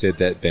as you said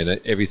that, Ben,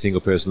 every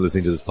single person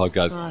listening to this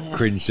podcast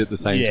cringed at the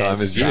same time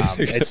as you.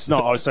 It's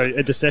not. So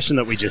at the session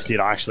that we just did,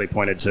 I actually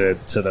pointed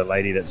to the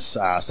lady that's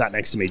sat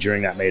next to me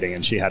during that meeting,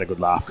 and she had a good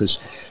laugh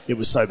because it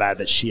was so bad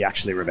that she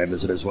actually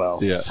remembers it as well.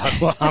 Yeah. So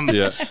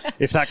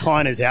if that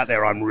client is out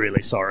there, I'm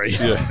really sorry.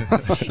 Yeah.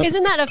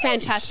 Isn't that a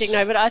fantastic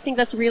note? But I think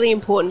that's really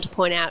important to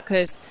point out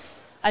because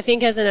I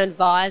think as an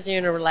advisor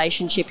in a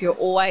relationship, you're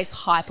always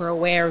hyper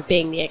aware of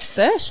being the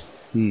expert.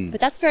 But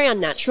that's very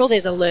unnatural.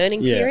 There's a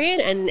learning period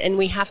and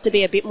we have to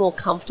be a bit more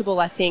comfortable,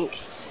 I think,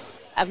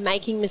 of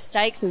making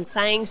mistakes and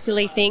saying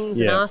silly things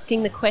and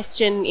asking the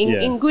question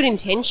in good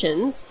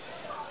intentions,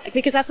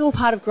 because that's all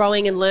part of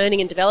growing and learning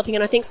and developing.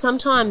 And I think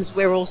sometimes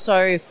we're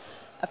also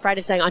afraid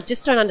of saying, I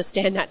just don't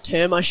understand that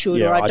term, I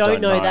should, or I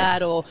don't know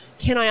that, or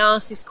can I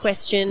ask this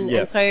question?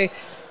 And so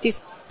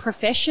this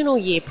professional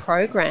year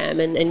program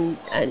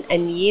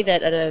and year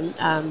that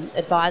an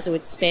advisor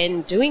would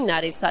spend doing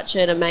that is such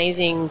an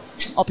amazing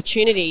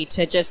opportunity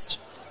to just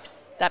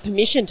that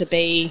permission to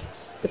be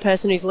the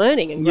person who's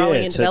learning and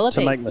growing and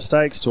developing. To make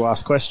mistakes, to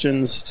ask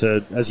questions,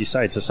 to, as you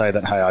say, to say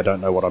that, hey, I don't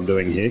know what I'm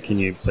doing here. Can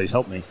you please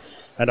help me?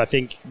 And I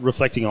think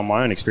reflecting on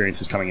my own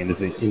experiences coming into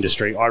the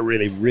industry, I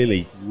really,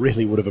 really,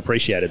 really would have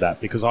appreciated that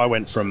because I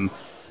went from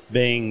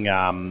being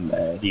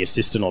the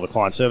assistant or the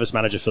client service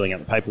manager, filling out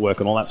the paperwork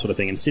and all that sort of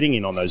thing, and sitting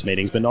in on those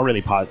meetings, but not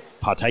really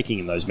partaking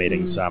in those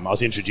meetings. I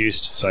was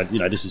introduced, so,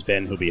 this is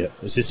Ben who'll be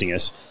assisting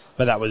us,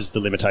 but that was the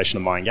limitation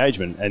of my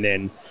engagement. And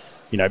then,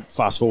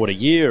 fast forward a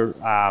year,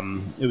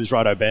 it was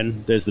righto,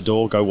 Ben, there's the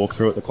door, go walk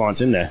through it, the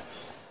client's in there.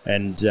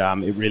 And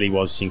it really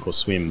was sink or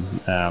swim.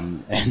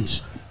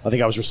 And I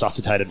think I was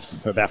resuscitated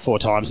for about 4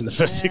 times in the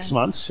first 6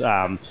 months,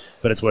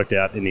 but it's worked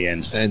out in the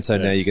end. And so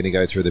now you're going to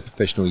go through the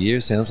professional year,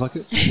 sounds like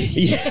it?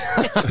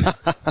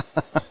 Yeah.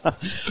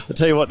 I'll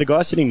tell you what, the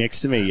guy sitting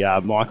next to me,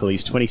 Michael,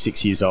 he's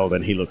 26 years old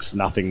and he looks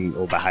nothing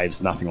or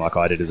behaves nothing like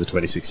I did as a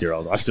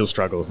 26-year-old. I still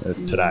struggle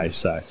today.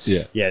 So,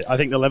 yeah, I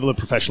think the level of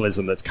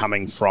professionalism that's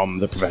coming from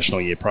the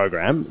professional year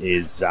program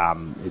is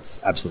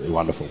it's absolutely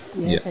wonderful.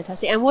 Yeah,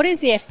 fantastic. And what is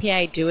the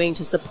FPA doing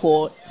to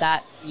support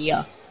that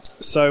year?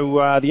 So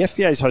the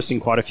FPA is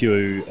hosting quite a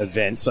few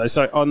events.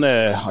 So on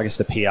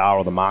the PR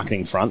or the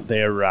marketing front,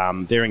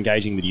 they're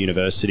engaging with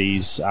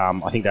universities.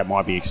 I think that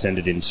might be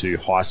extended into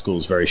high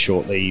schools very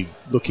shortly,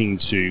 looking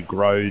to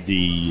grow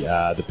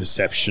the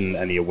perception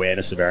and the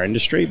awareness of our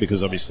industry,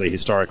 because obviously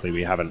historically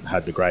we haven't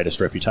had the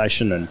greatest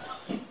reputation, and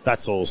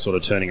that's all sort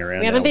of turning around.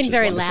 We haven't now, been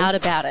very loud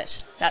about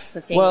it. That's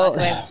the thing. Well,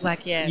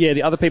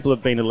 the other people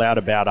have been loud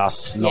about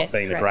us not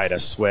being the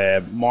greatest, where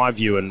my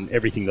view and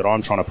everything that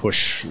I'm trying to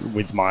push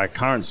with my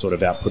current sort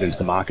of output into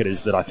the market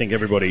is that I think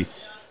everybody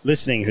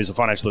listening who's a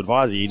financial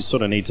advisor, you just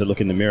sort of need to look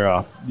in the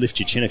mirror, lift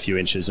your chin a few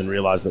inches and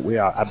realise that we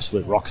are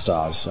absolute rock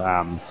stars.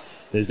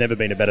 There's never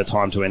been a better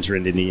time to enter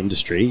into the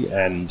industry,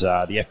 and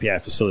the FPA are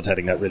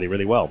facilitating that really,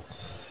 really well.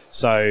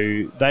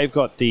 So they've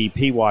got the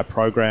PY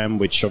program,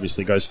 which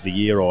obviously goes for the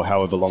year or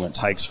however long it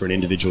takes for an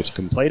individual to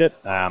complete it,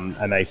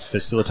 and they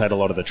facilitate a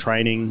lot of the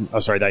training.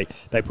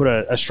 They put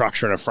a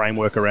structure and a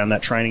framework around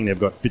that training. They've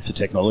got bits of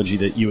technology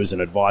that you as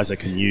an advisor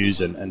can use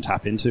and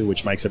tap into,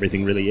 which makes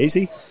everything really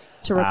easy.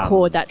 To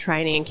record that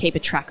training and keep a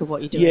track of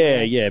what you're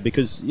doing. Yeah,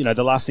 because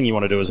the last thing you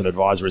want to do as an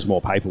advisor is more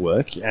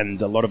paperwork,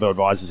 and a lot of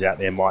advisors out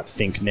there might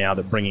think now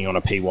that bringing on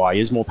a PY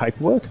is more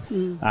paperwork.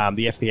 The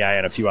FPA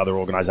and a few other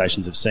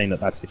organisations have seen that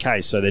that's the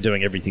case, so they're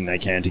doing everything they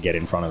can to get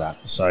in front of that.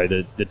 So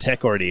the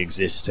tech already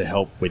exists to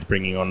help with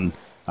bringing on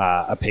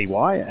a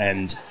PY,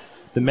 and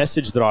the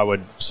message that I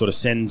would sort of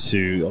send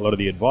to a lot of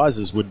the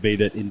advisors would be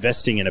that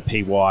investing in a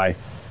PY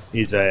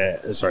is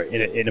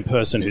in a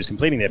person who's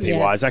completing their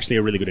PY is actually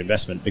a really good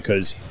investment,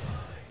 because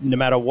no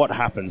matter what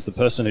happens, the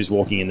person who's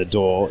walking in the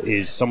door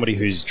is somebody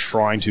who's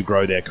trying to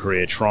grow their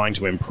career, trying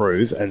to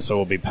improve, and so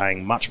will be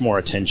paying much more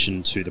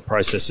attention to the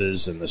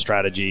processes and the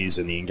strategies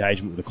and the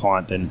engagement with the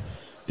client than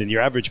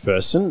your average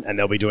person, and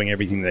they'll be doing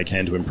everything they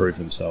can to improve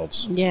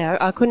themselves. Yeah,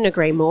 I couldn't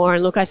agree more.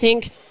 And look, I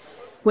think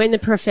when the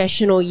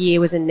professional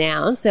year was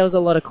announced, there was a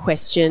lot of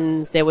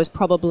questions. There was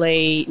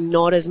probably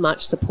not as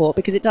much support,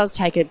 because it does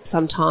take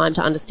some time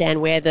to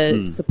understand where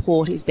the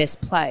support is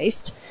best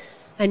placed.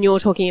 And you're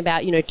talking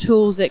about,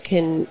 tools that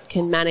can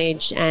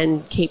manage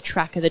and keep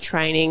track of the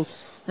training.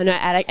 I know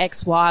at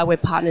XY we're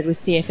partnered with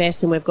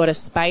CFS, and we've got a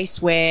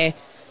space where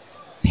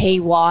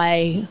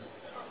PY,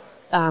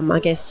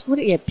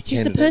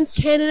 participants,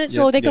 candidates,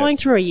 or they're going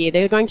through a year.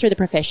 They're going through the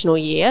professional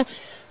year.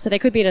 So there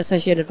could be an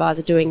associate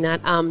advisor doing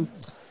that.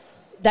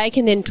 They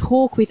can then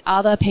talk with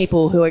other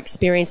people who are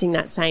experiencing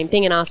that same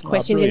thing and ask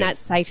questions in that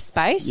safe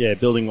space. Yeah,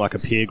 building like a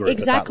peer group.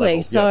 Exactly.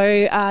 At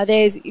that level. So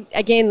there's,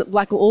 again,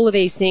 like all of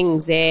these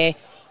things, they're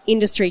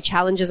industry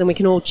challenges, and we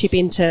can all chip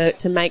in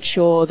to make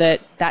sure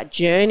that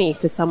journey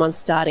for someone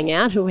starting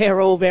out, who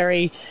we're all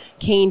very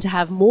keen to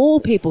have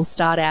more people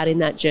start out in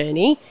that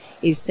journey,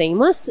 is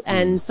seamless.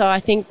 And so I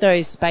think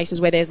those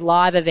spaces where there's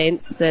live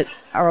events that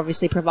are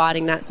obviously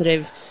providing that sort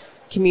of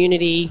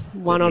community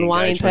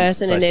one-on-one in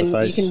person, and then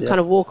you can kind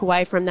of walk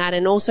away from that.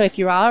 And also, if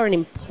you are an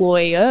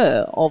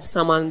employer of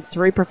someone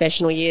through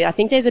professional year, I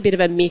think there's a bit of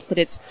a myth that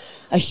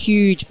it's a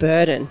huge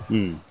burden,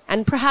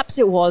 and perhaps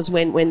it was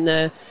when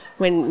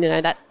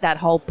that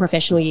whole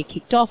professional year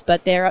kicked off.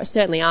 But there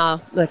certainly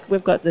are, like,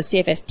 we've got the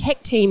CFS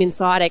tech team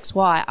inside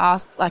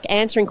XY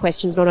answering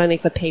questions not only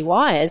for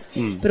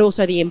PYs but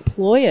also the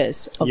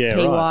employers of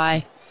PY.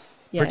 Right.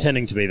 Yeah.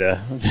 Pretending to be the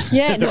it's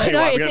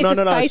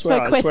a space for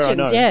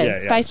questions.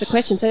 Space for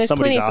questions. So there's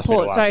plenty of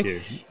support. So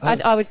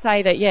I would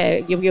say that,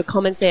 your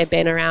comments there,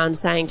 Ben, around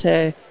saying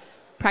to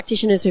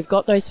practitioners who've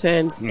got those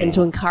firms and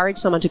to encourage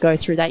someone to go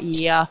through that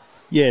year.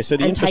 Yeah, so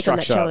the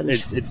infrastructure,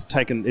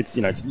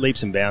 it's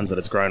leaps and bounds that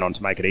it's grown on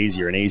to make it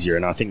easier and easier.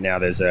 And I think now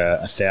there's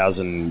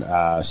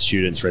 1,000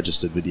 students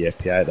registered with the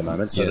FPA at the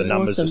moment. So the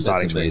numbers are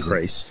starting to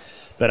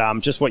increase.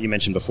 But just what you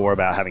mentioned before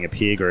about having a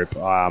peer group,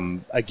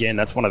 again,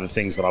 that's one of the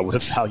things that I would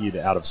have valued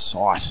out of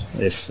sight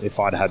if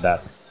I'd had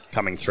that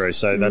coming through.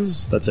 So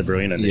that's a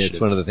brilliant initiative. Yeah, it's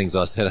one of the things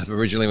I set up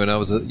originally when I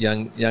was a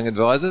young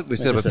advisor. We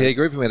set up a peer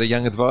group and we had a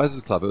young advisors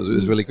club. It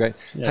was really great.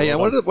 Yeah,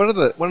 one of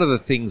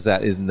the things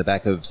that is in the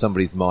back of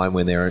somebody's mind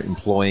when they're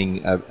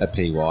employing a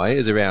PY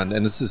is around,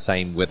 and it's the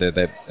same whether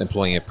they're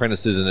employing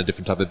apprentices in a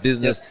different type of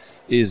business,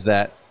 is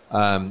that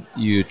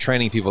you're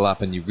training people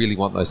up and you really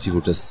want those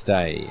people to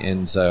stay.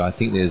 And so I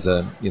think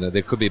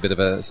there could be a bit of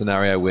a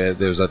scenario where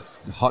there's a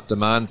hot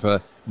demand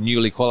for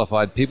newly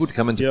qualified people to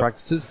come into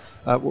practices.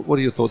 What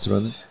are your thoughts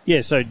around this?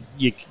 Yeah, so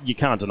you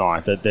can't deny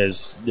that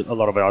there's a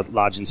lot of our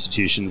large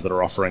institutions that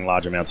are offering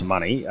large amounts of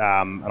money.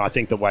 And I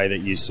think the way that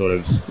you sort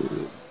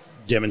of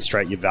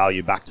demonstrate your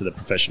value back to the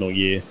professional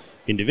year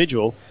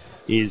individual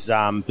is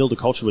build a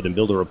culture with them,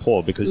 build a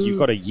rapport, because you've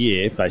got a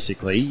year,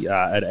 basically,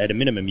 at a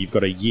minimum, you've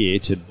got a year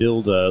to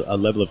build a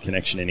level of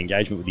connection and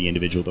engagement with the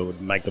individual that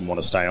would make them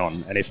want to stay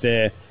on. And if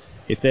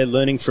they're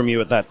learning from you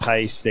at that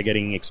pace, they're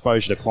getting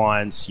exposure to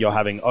clients, you're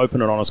having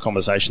open and honest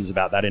conversations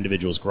about that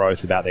individual's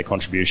growth, about their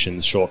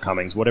contributions,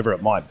 shortcomings, whatever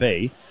it might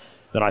be,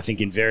 then I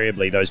think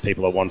invariably those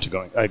people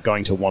are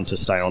going to want to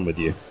stay on with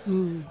you.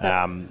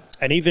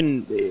 And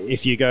even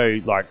if you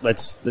go, like,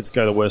 let's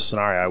go the worst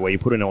scenario where you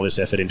put in all this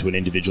effort into an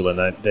individual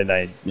and then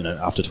they,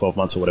 after 12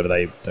 months or whatever,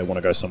 they want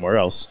to go somewhere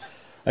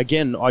else.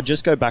 Again, I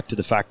just go back to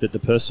the fact that the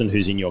person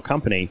who's in your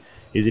company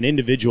is an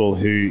individual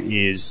who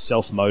is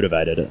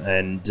self-motivated,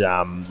 and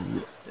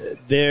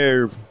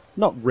they're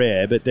not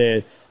rare, but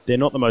they're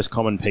not the most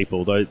common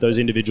people. Those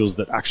individuals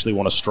that actually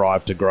want to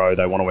strive to grow,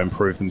 they want to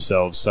improve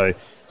themselves. So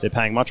they're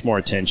paying much more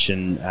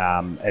attention,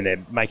 and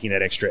they're making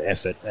that extra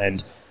effort.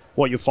 And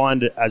what you'll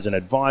find as an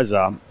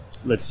advisor,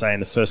 let's say in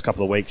the first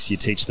couple of weeks, you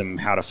teach them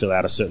how to fill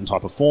out a certain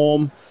type of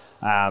form.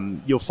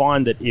 You'll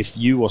find that if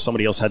you or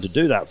somebody else had to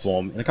do that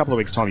form, in a couple of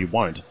weeks' time, you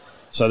won't.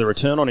 So the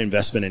return on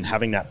investment in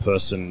having that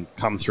person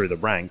come through the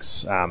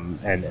ranks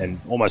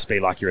and almost be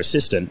like your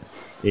assistant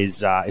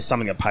is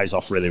something that pays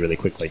off really, really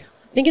quickly.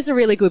 I think it's a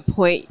really good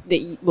point that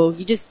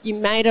you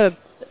made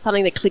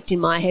something that clicked in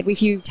my head.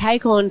 If you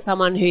take on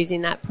someone who's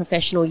in that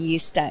professional year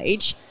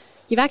stage,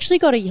 you've actually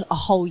got a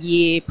whole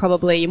year,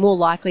 probably. You're more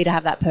likely to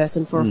have that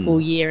person for a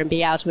full year and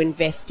be able to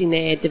invest in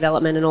their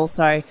development and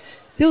also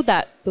build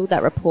that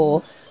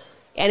rapport.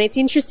 And it's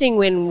interesting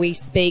when we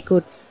speak,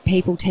 or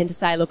people tend to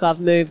say, look, I've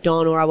moved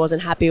on, or I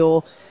wasn't happy,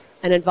 or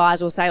an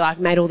advisor will say, like,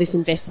 made all this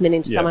investment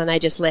into someone and they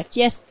just left.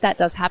 Yes, that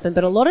does happen.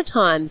 But a lot of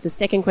times the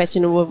second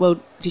question, well,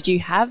 did you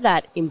have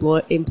that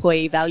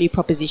employee value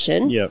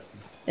proposition? Yep.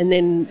 And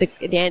then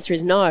the answer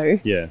is no.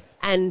 Yeah.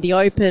 And the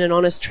open and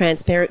honest,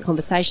 transparent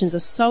conversations are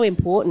so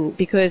important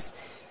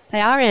because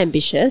they are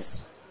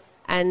ambitious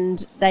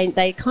and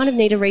they kind of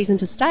need a reason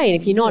to stay.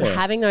 And if you're not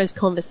having those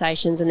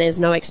conversations and there's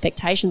no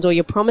expectations, or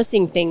you're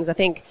promising things, I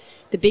think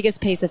the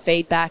biggest piece of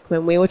feedback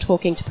when we were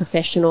talking to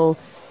professional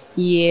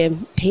year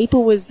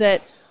people was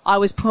that I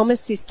was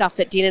promised this stuff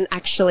that didn't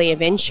actually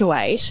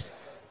eventuate,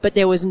 but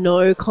there was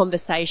no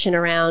conversation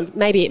around.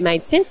 Maybe it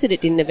made sense that it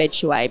didn't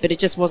eventuate, but it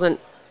just wasn't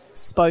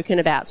spoken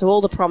about. So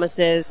all the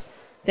promises,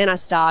 then I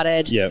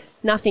started,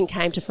 nothing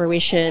came to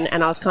fruition,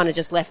 and I was kind of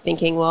just left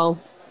thinking, well,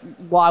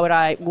 why would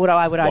I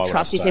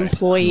trust this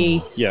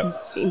employer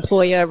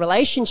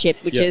relationship,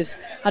 which is,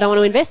 I don't want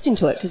to invest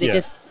into it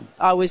because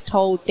I was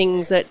told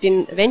things that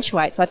didn't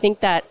eventuate. So I think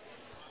that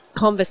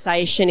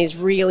conversation is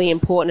really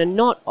important, and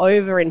not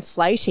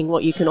overinflating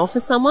what you can offer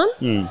someone.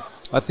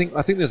 I think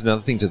there's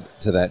another thing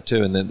to that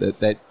too, and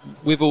that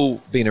we've all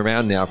been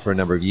around now for a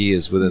number of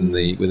years within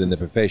the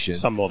profession.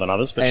 Some more than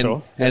others, for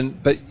sure.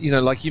 But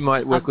like you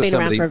might work with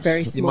somebody. I've been around for a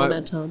very small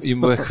amount of time. You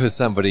work with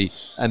somebody,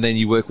 and then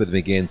you work with them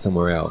again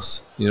somewhere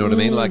else. You know what I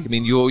mean? Like, I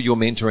mean, you're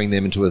mentoring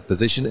them into a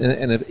position,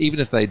 and even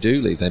if they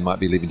do leave, they might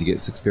be leaving to get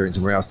this experience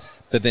somewhere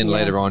else. But then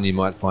later on, you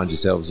might find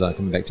yourselves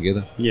coming back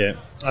together. Yeah,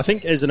 I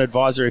think as an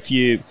advisor, if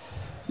you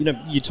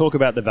talk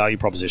about the value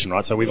proposition,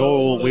 right? So we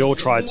all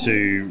try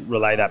to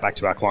relay that back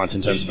to our clients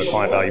in terms of a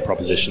client value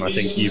proposition. I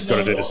think you've got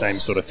to do the same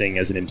sort of thing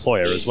as an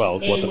employer as well,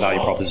 what the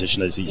value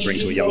proposition is that you bring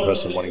to a young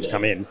person wanting to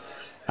come in.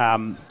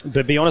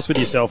 But be honest with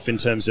yourself in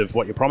terms of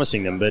what you're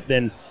promising them. But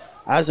then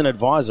as an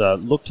advisor,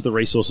 look to the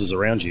resources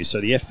around you. So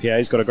the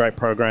FPA's got a great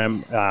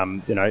program.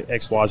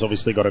 XY's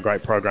obviously got a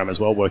great program as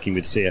well, working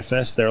with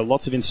CFS. There are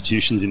lots of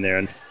institutions in there,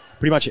 and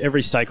pretty much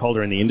every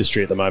stakeholder in the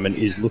industry at the moment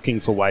is looking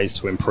for ways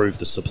to improve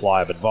the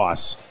supply of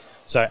advice.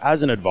 So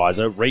as an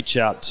advisor, reach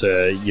out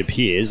to your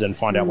peers and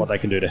find out what they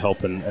can do to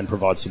help and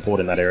provide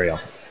support in that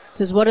area.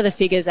 Because what are the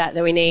figures that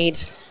we need?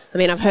 I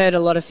mean, I've heard a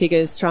lot of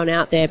figures thrown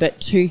out there, but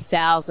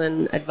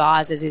 2,000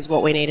 advisors is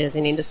what we need as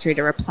an industry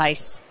to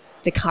replace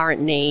the current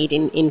need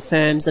in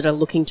firms that are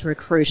looking to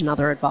recruit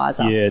another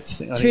advisor. Yeah,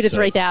 2,000 to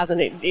 3,000.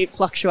 It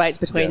fluctuates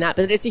between that,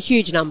 but it's a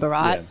huge number,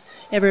 right? Yeah.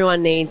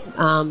 Everyone needs.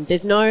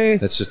 There's no.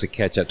 That's just to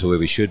catch up to where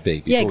we should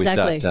be before we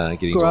start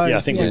getting. I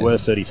think we were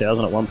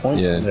 30,000 at one point.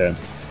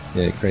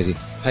 Yeah, crazy.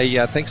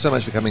 Hey, thanks so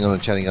much for coming on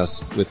and chatting us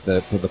with the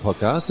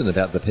podcast and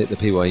about the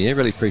PYE.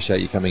 Really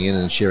appreciate you coming in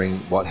and sharing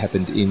what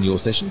happened in your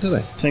session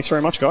today. Thanks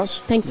very much, guys.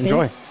 Thanks.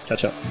 Enjoy. Ben.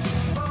 Catch up.